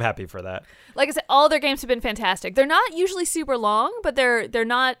 I'm happy for that. Like I said, all their games have been fantastic. They're not usually super long, but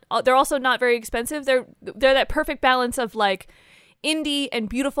they're also not very expensive. They're that perfect balance of like indie and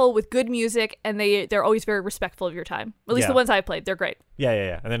beautiful with good music, and they're always very respectful of your time. At least the ones I've played, they're great.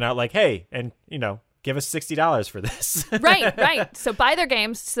 Yeah. And they're not like, hey, and give us $60 for this. Right. So buy their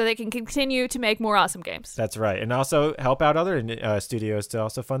games so they can continue to make more awesome games. That's right. And also help out other studios to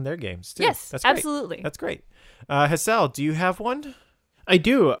also fund their games too. Yes, that's great. Absolutely. That's great. Hassel, do you have one? I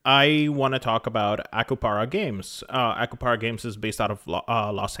do. I want to talk about Akupara Games. Akupara Games is based out of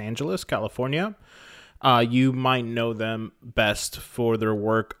Los Angeles, California. You might know them best for their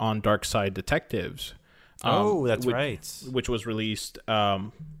work on Darkside Detectives. That's right. Which was released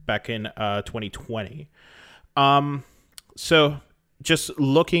back in 2020. So just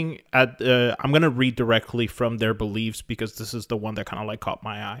looking at, I'm going to read directly from their beliefs because this is the one that kind of like caught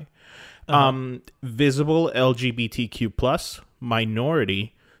my eye. Visible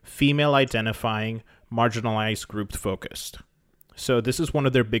So this is one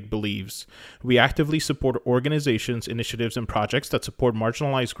of their big beliefs. We actively support organizations, initiatives, and projects that support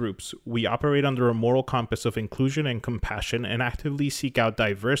marginalized groups. We operate under a moral compass of inclusion and compassion and actively seek out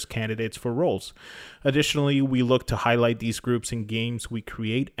diverse candidates for roles. Additionally, we look to highlight these groups in games we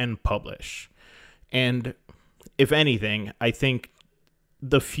create and publish. And if anything, I think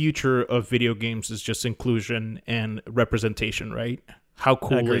the future of video games is just inclusion and representation, right? How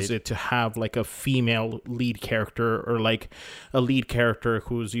cool Agreed. is it to have like a female lead character or like a lead character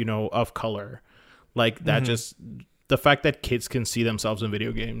who's, of color? Like that just, the fact that kids can see themselves in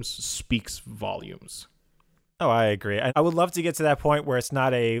video games speaks volumes. Oh, I agree. I would love to get to that point where it's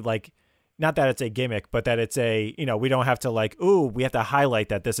not not that it's a gimmick, but that it's we don't have to we have to highlight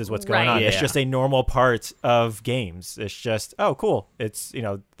that this is what's going Right. on. It's Yeah. just a normal part of games. It's just, oh, cool. It's,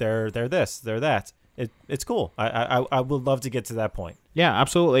 they're this, they're that. It's cool. I would love to get to that point. Yeah,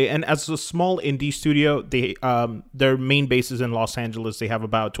 absolutely. And as a small indie studio, they their main base is in Los Angeles. They have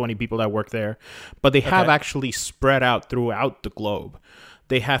about 20 people that work there, but they have actually spread out throughout the globe.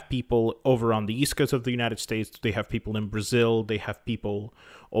 They have people over on the East Coast of the United States. They have people in Brazil. They have people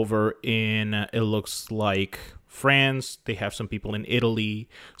over in, it looks like, France. They have some people in Italy.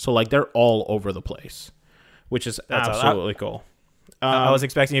 So, they're all over the place, which is That's absolutely cool. I was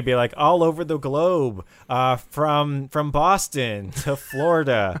expecting you to be all over the globe, from Boston to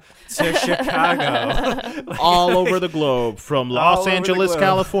Florida to Chicago. All over the globe, from All Los over the Angeles, globe.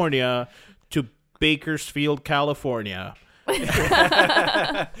 California to Bakersfield, California.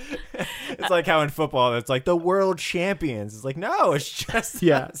 It's like how in football, it's like the world champions. It's like, no, it's just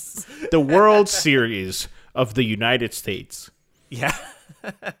us. The World Series of the United States. Yeah.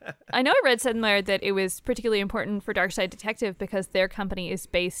 I know I read somewhere that it was particularly important for Darkside Detective because their company is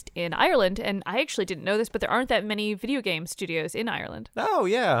based in Ireland, and I actually didn't know this, but there aren't that many video game studios in Ireland. Oh,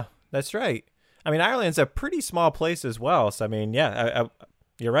 yeah, that's right. I mean, Ireland's a pretty small place as well. So, I mean, yeah,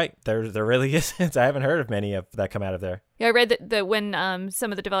 you're right. There really isn't. I haven't heard of many of that come out of there. Yeah, I read that when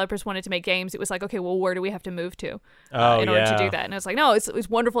some of the developers wanted to make games, it was like, okay, well, where do we have to move to in order to do that? And I was like, no, it's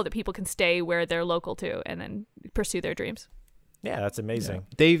wonderful that people can stay where they're local to and then pursue their dreams. Yeah, that's amazing.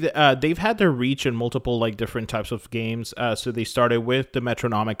 They've had their reach in multiple different types of games. So they started with the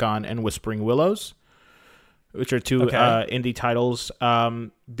Metronomicon and Whispering Willows, which are two indie titles.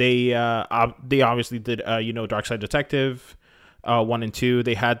 They obviously did Darkside Detective 1 and 2.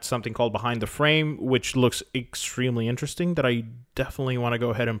 They had something called Behind the Frame, which looks extremely interesting that I definitely want to go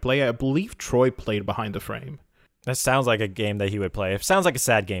ahead and play. I believe Troy played Behind the Frame. That sounds like a game that he would play. It sounds like a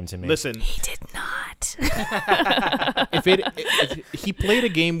sad game to me. Listen, He did not. if he played a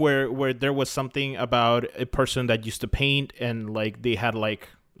game where there was something about a person that used to paint and they had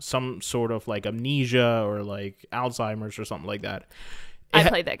some sort of amnesia or Alzheimer's or something like that. I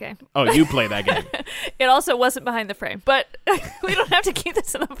played that game. Oh, you play that game. It also wasn't Behind the Frame, but we don't have to keep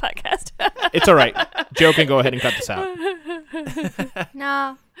this in the podcast. It's all right. Joe can go ahead and cut this out.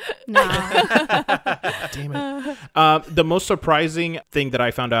 No. Damn it. The most surprising thing that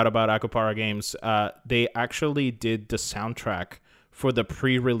I found out about Akupara Games, they actually did the soundtrack for the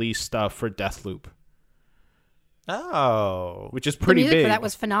pre-release stuff for Deathloop, Oh. which is The pretty music big. for that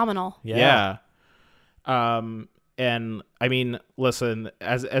was phenomenal. Yeah. And I mean, listen,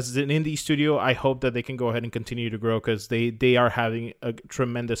 as an indie studio, I hope that they can go ahead and continue to grow because they are having a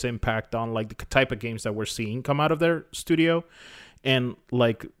tremendous impact on the type of games that we're seeing come out of their studio, and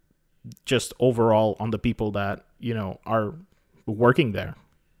just overall on the people that are working there.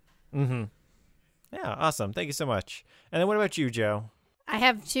 Mm-hmm. Yeah, awesome. Thank you so much. And then what about you, Joe? I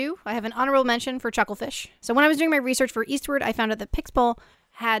have two. I have an honorable mention for Chucklefish. So when I was doing my research for Eastward, I found out that Pixpol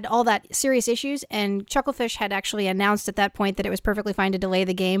had all that serious issues, and Chucklefish had actually announced at that point that it was perfectly fine to delay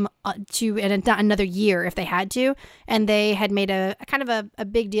the game to another year if they had to, and they had made a kind of a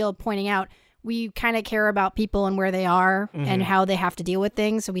big deal pointing out we kind of care about people and where they are and how they have to deal with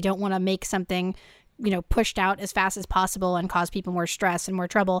things, so we don't want to make something pushed out as fast as possible and cause people more stress and more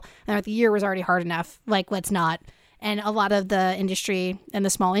trouble. And the year was already hard enough. Let's not. And a lot of the industry and the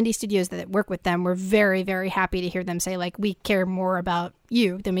small indie studios that work with them were very, very happy to hear them say, we care more about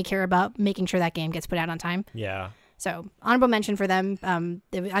you than we care about making sure that game gets put out on time. Yeah. So honorable mention for them.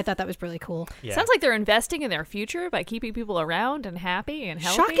 I thought that was really cool. Yeah. Sounds like they're investing in their future by keeping people around and happy and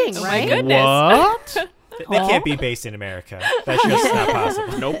healthy. Shocking, Oh right? my goodness. What? They can't be based in America. That's just not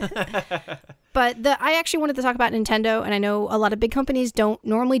possible. Nope. But I actually wanted to talk about Nintendo, and I know a lot of big companies don't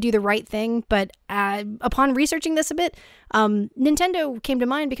normally do the right thing, but upon researching this a bit, Nintendo came to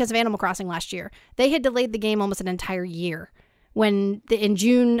mind because of Animal Crossing last year. They had delayed the game almost an entire year. When in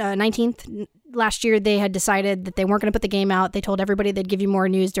June 19th, last year they had decided that they weren't going to put the game out. They told everybody they'd give you more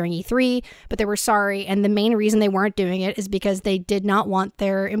news during E3, but they were sorry. And the main reason they weren't doing it is because they did not want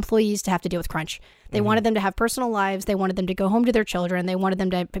their employees to have to deal with crunch. They wanted them to have personal lives. They wanted them to go home to their children. They wanted them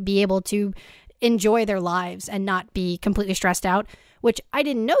to be able to enjoy their lives and not be completely stressed out, which I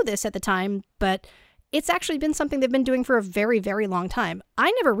didn't know this at the time, but it's actually been something they've been doing for a very, very long time.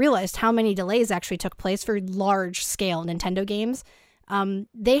 I never realized how many delays actually took place for large-scale Nintendo games.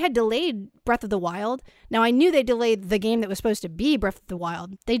 They had delayed Breath of the Wild. Now, I knew they delayed the game that was supposed to be Breath of the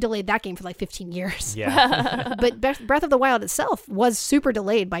Wild. They delayed that game for like 15 years. Yeah. But Breath of the Wild itself was super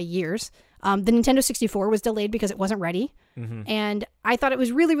delayed by years. The Nintendo 64 was delayed because it wasn't ready. And I thought it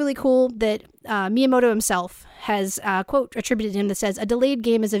was really, really cool that Miyamoto himself has a quote attributed to him that says, "A delayed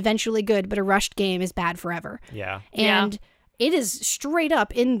game is eventually good, but a rushed game is bad forever." Yeah. And it is straight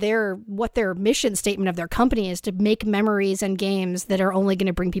up in what their mission statement of their company is, to make memories and games that are only going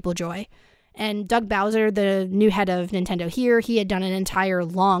to bring people joy. And Doug Bowser, the new head of Nintendo here, he had done an entire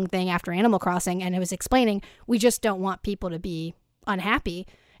long thing after Animal Crossing, and it was explaining, we just don't want people to be unhappy,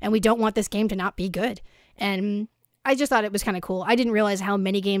 and we don't want this game to not be good. And I just thought it was kind of cool. I didn't realize how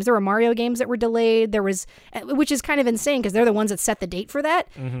many games. There were Mario games that were delayed. Which is kind of insane because they're the ones that set the date for that,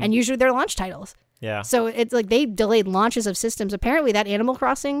 and usually they're launch titles. Yeah. So it's like they delayed launches of systems. Apparently that Animal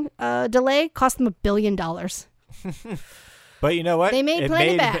Crossing delay cost them $1 billion. But you know what? They made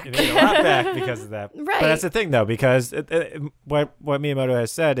plenty back. It made a lot back because of that. Right. But that's the thing, though, because what Miyamoto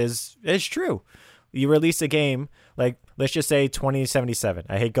has said is true. You release a game, like, let's just say 2077.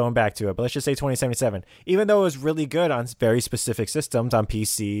 I hate going back to it, but let's just say 2077. Even though it was really good on very specific systems, on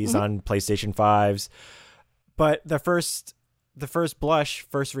PCs, on PlayStation 5s, but the first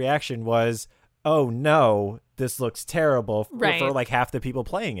reaction was, oh no, this looks terrible for like half the people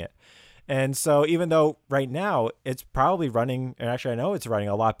playing it. And so even though right now it's probably running, and actually I know it's running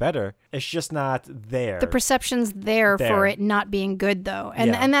a lot better, it's just not there. The perception's there for it not being good, though.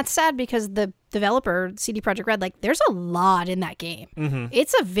 And that's sad because the developer, CD Projekt Red, like, there's a lot in that game.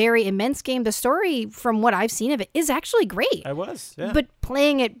 It's a very immense game. The story, from what I've seen of it, is actually great. But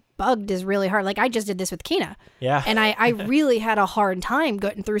playing it bugged is really hard. Like, I just did this with Kina. Yeah. And I really had a hard time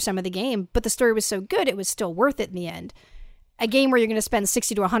getting through some of the game, but the story was so good, it was still worth it in the end. A game where you're going to spend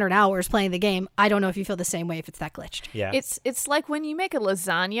 60 to 100 hours playing the game, I don't know if you feel the same way if it's that glitched. Yeah. It's like when you make a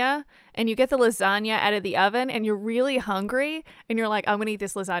lasagna and you get the lasagna out of the oven and you're really hungry and you're like, I'm going to eat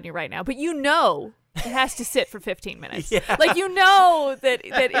this lasagna right now. But you know it has to sit for 15 minutes. Like, you know that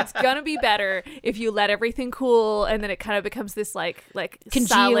it's going to be better if you let everything cool and then it kind of becomes this like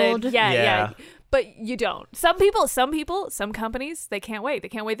congealed. Solid. Yeah. But you don't. Some companies, they can't wait. They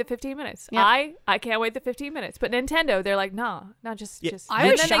can't wait the 15 minutes. Yeah. I can't wait the 15 minutes. But Nintendo, they're like, no, just.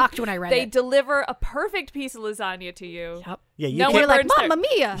 I was shocked when I read They it. deliver a perfect piece of lasagna to you. Yep. Yeah, you No can't, one You're like, burns their- Mamma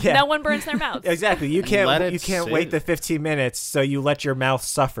Mia! Yeah. No one burns their mouths. Exactly. You Let can't it wait sit. the 15 minutes, so you let your mouth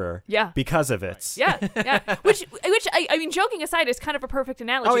suffer. Yeah. Because of it. Yeah. Which I mean, joking aside, is kind of a perfect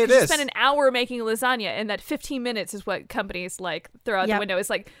analogy. Oh, it 'cause you is. spend an hour making lasagna, and that 15 minutes is what companies like throw out the Yep. window. It's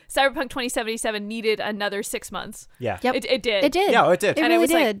like Cyberpunk 2077 needed another 6 months. Yeah. Yep. It did. It did. Yeah, it did. It And really it was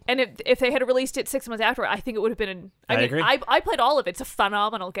did. like, and if they had released it 6 months after, I think it would have been. I agree. I played all of it. It's a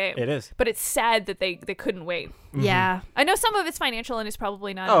phenomenal game. It is. But it's sad that they couldn't wait. Yeah. I know some of it's financial and it's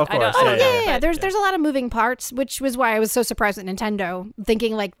probably not. Oh, of I don't- course. I Oh, don't yeah, know, yeah, yeah. but- There's a lot of moving parts, which was why I was so surprised at Nintendo,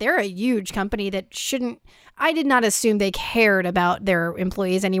 thinking like they're a huge company that shouldn't. I did not assume they cared about their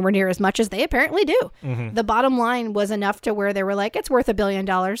employees anywhere near as much as they apparently do. The bottom line was enough to where they were like, it's worth $1 billion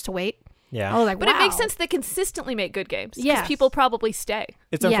to wait. Yeah. I was like, But wow. it makes sense they consistently make good games. Yes. Because people probably stay.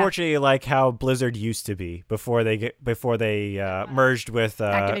 It's Yeah. unfortunately like how Blizzard used to be before they merged with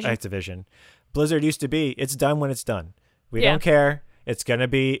Activision. Blizzard used to be, it's done when it's done. We Yeah. don't care.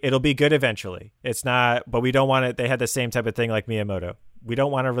 It'll be good eventually. It's not, but we don't want it. They had the same type of thing like Miyamoto. We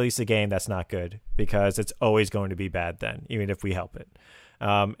don't want to release a game that's not good because it's always going to be bad then, even if we help it.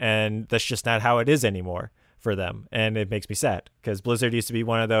 And that's just not how it is anymore for them. And it makes me sad because Blizzard used to be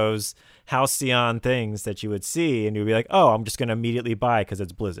one of those halcyon things that you would see and you'd be like, oh, I'm just going to immediately buy because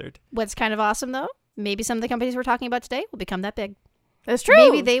it's Blizzard. What's kind of awesome though, maybe some of the companies we're talking about today will become that big. That's true.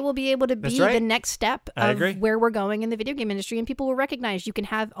 Maybe they will be able to That's be right. the next step I of agree. where we're going in the video game industry, and people will recognize you can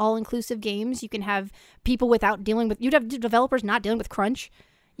have all-inclusive games. You can have people without dealing with. You'd have developers not dealing with crunch.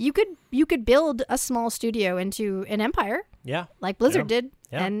 You could build a small studio into an empire Yeah. like Blizzard did,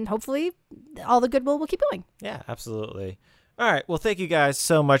 Yeah. and hopefully all the goodwill will keep going. Yeah, absolutely. All right. Well, thank you guys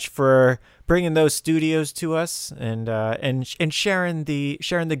so much for bringing those studios to us and sharing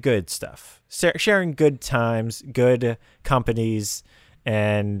the good stuff, sharing good times, good companies,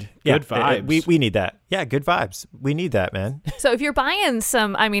 And Good vibes. We need that. Yeah, good vibes. We need that, man. So if you're buying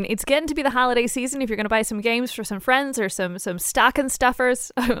some, I mean, it's getting to be the holiday season. If you're going to buy some games for some friends or some stocking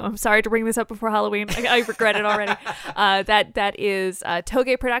stuffers, I'm sorry to bring this up before Halloween. I regret it already. That is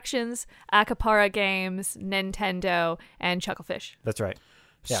Toge Productions, Acapara Games, Nintendo, and Chucklefish. That's right.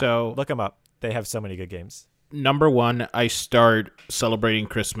 Yeah, So look them up. They have so many good games. number one, I start celebrating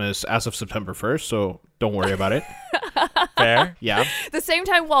Christmas as of September 1st, so don't worry about it. Fair. Yeah. The same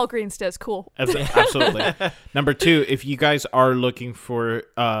time Walgreens does. Cool. Absolutely. Number two, if you guys are looking for,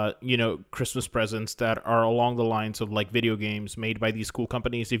 Christmas presents that are along the lines of like video games made by these cool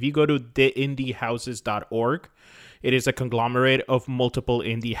companies, if you go to theindiehouses.org, it is a conglomerate of multiple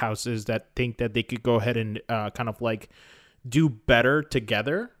indie houses that think that they could go ahead and kind of like do better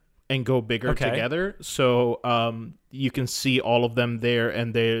together and go bigger together. So you can see all of them there,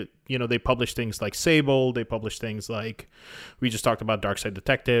 and they publish things like Sable. They publish things like we just talked about Darkside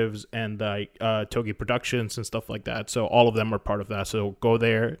Detectives and like Toge Productions and stuff like that. So all of them are part of that. So go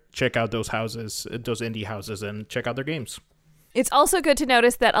there, check out those houses, those indie houses, and check out their games. It's also good to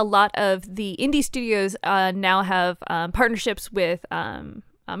notice that a lot of the indie studios now have partnerships with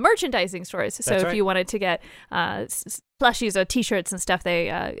merchandising stores. So That's if right. you wanted to get plushies or T-shirts and stuff,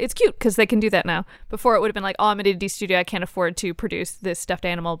 it's cute because they can do that now. Before it would have been like, oh, I'm an indie studio, I can't afford to produce this stuffed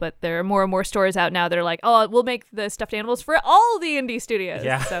animal. But there are more and more stores out now that are like, oh, we'll make the stuffed animals for all the indie studios.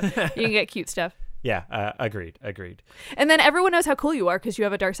 Yeah. So you can get cute stuff. Yeah, agreed. And then everyone knows how cool you are because you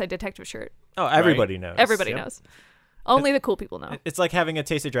have a Darkside Detective shirt. Oh, everybody knows. Everybody Yep. knows. Only the cool people know. It's like having a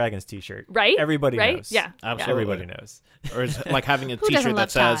Taste of Dragons t-shirt. Right? Everybody Right? knows. Yeah. Absolutely. Everybody knows. Or it's like having a Who doesn't T-shirt love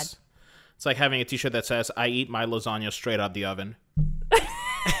that says, Todd? it's like having a T-shirt that says, "I eat my lasagna straight out the oven."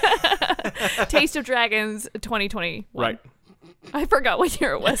 Taste of Dragons 2021. Right. I forgot what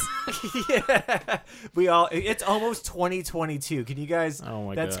year it was. Yeah. It's almost 2022. Can you guys? Oh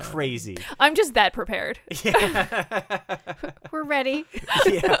my that's God. crazy. I'm just that prepared. We're ready.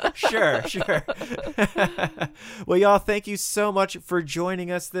 Yeah, sure. Well, y'all, thank you so much for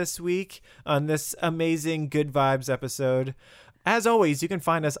joining us this week on this amazing Good Vibes episode. As always, you can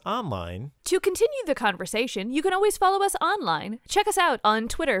find us online. To continue the conversation, you can always follow us online. Check us out on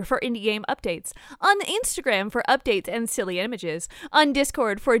Twitter for indie game updates, on Instagram for updates and silly images, on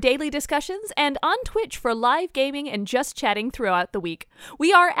Discord for daily discussions, and on Twitch for live gaming and just chatting throughout the week.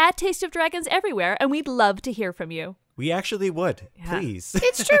 We are at Taste of Dragons everywhere, and we'd love to hear from you. We actually would. Yeah. Please.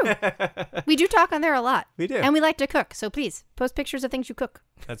 It's true. We do talk on there a lot. We do. And we like to cook. So please post pictures of things you cook.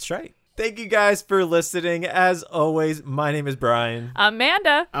 That's right. Thank you guys for listening. As always, my name is Brian.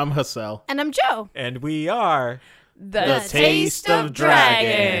 Amanda, I'm Hassel. And I'm Joe. And we are... the Taste of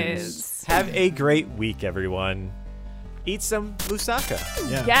Dragons. Have a great week, everyone. Eat some moussaka.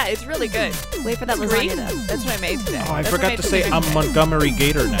 Yeah, it's really good. Wait for that Green? lasagna though. That's what I made today. Oh, I That's what forgot made to today. say I'm Montgomery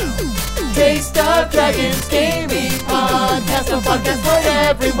Gator now. Taste of Dragons Gaming Podcast, a podcast for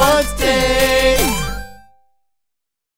everyone's taste.